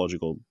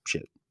archaeological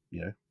shit.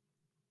 You know,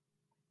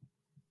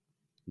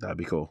 that'd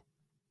be cool.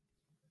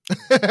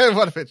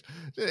 What if it's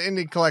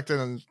Indy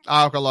collecting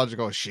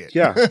archaeological shit?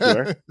 Yeah, you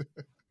know.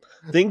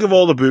 Think of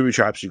all the booby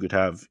traps you could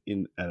have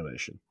in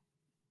animation.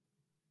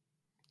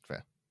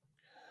 Fair.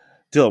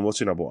 Dylan,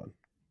 what's your number 1?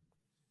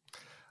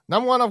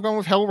 Number 1, I've gone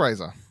with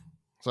Hellraiser.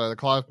 So the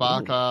Clive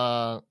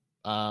Barker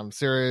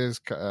series,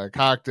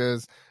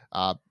 characters,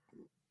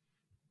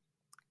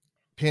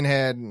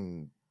 Pinhead,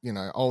 and you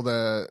know all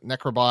the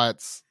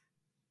Necrobites.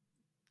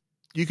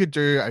 You could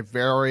do a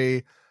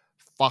very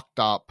fucked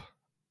up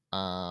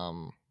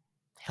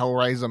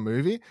Hellraiser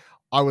movie.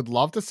 I would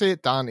love to see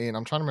it done in.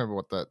 I'm trying to remember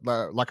what the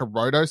like a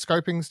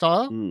rotoscoping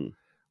style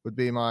would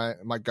be my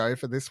go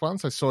for this one.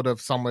 So sort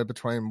of somewhere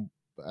between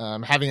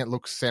having it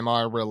look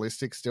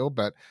semi-realistic still,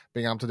 but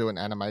being able to do an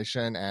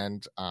animation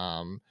and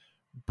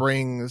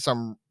bring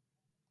some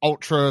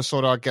ultra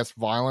sort of, I guess,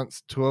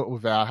 violence to it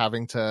without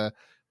having to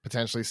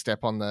potentially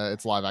step on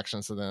it's live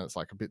action. So then it's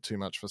like a bit too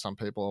much for some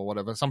people or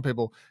whatever. Some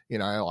people, you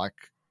know, like,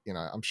 you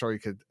know, I'm sure you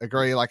could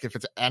agree, like if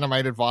it's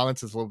animated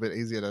violence, it's a little bit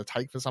easier to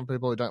take for some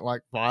people who don't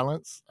like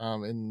violence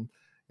in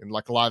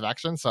like live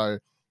action. So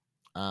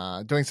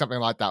doing something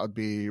like that would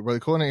be really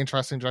cool and an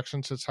interesting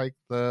direction to take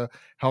the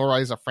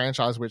Hellraiser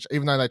franchise, which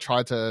even though they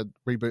tried to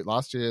reboot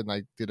last year and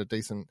they did a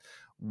decent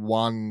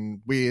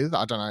one with,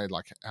 I don't know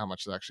like how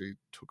much it actually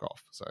took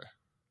off. So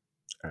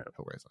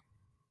Hellraiser.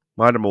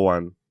 My number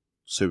 1,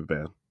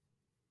 Superman.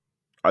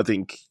 I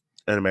think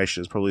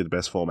animation is probably the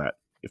best format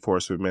for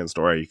a Superman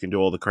story. You can do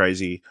all the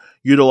crazy,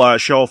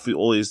 show off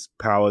all his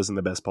powers in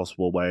the best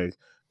possible way,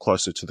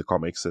 closer to the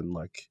comics and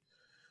like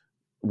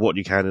what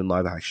you can in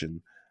live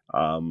action.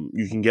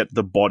 You can get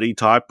the body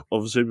type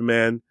of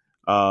Superman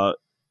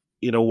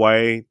in a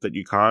way that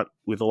you can't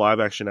with a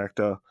live action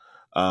actor.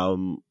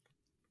 You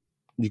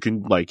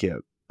can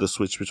the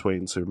switch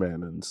between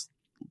Superman and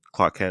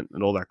Clark Kent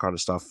and all that kind of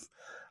stuff.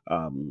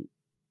 I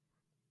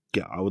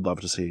would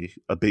love to see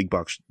a big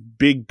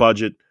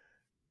budget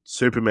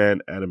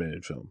Superman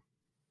animated film.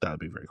 That would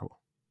be very cool.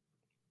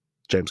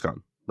 James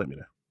Gunn, let me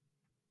know.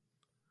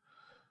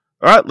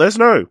 All right, let us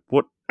know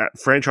what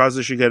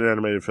franchises should get an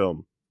animated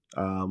film.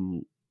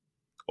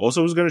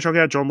 Also, I was going to check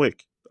out John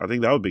Wick. I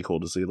think that would be cool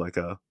to see like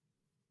a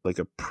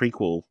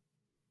prequel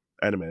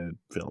animated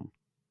film.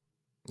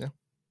 Yeah.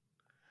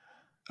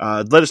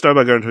 Let us know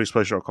by going to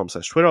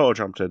explosion.com/Twitter or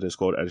jump to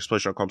Discord at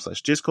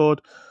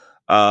explosion.com/Discord.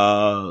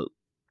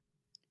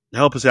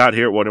 Help us out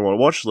here at What Do You Want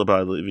to Watch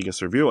by leaving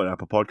us a review on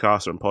Apple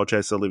Podcasts or on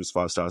Podchaser. Leave us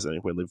 5 stars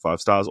anywhere, leave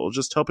 5 stars, or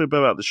just tell people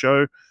about the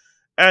show.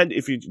 And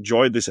if you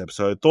enjoyed this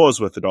episode, thought it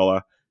was worth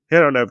 $1,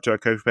 head on over to our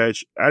Ko-fi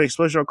page at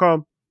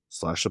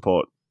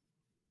explosion.com/support.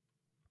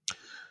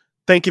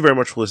 Thank you very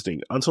much for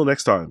listening. Until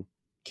next time,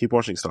 keep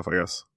watching stuff, I guess.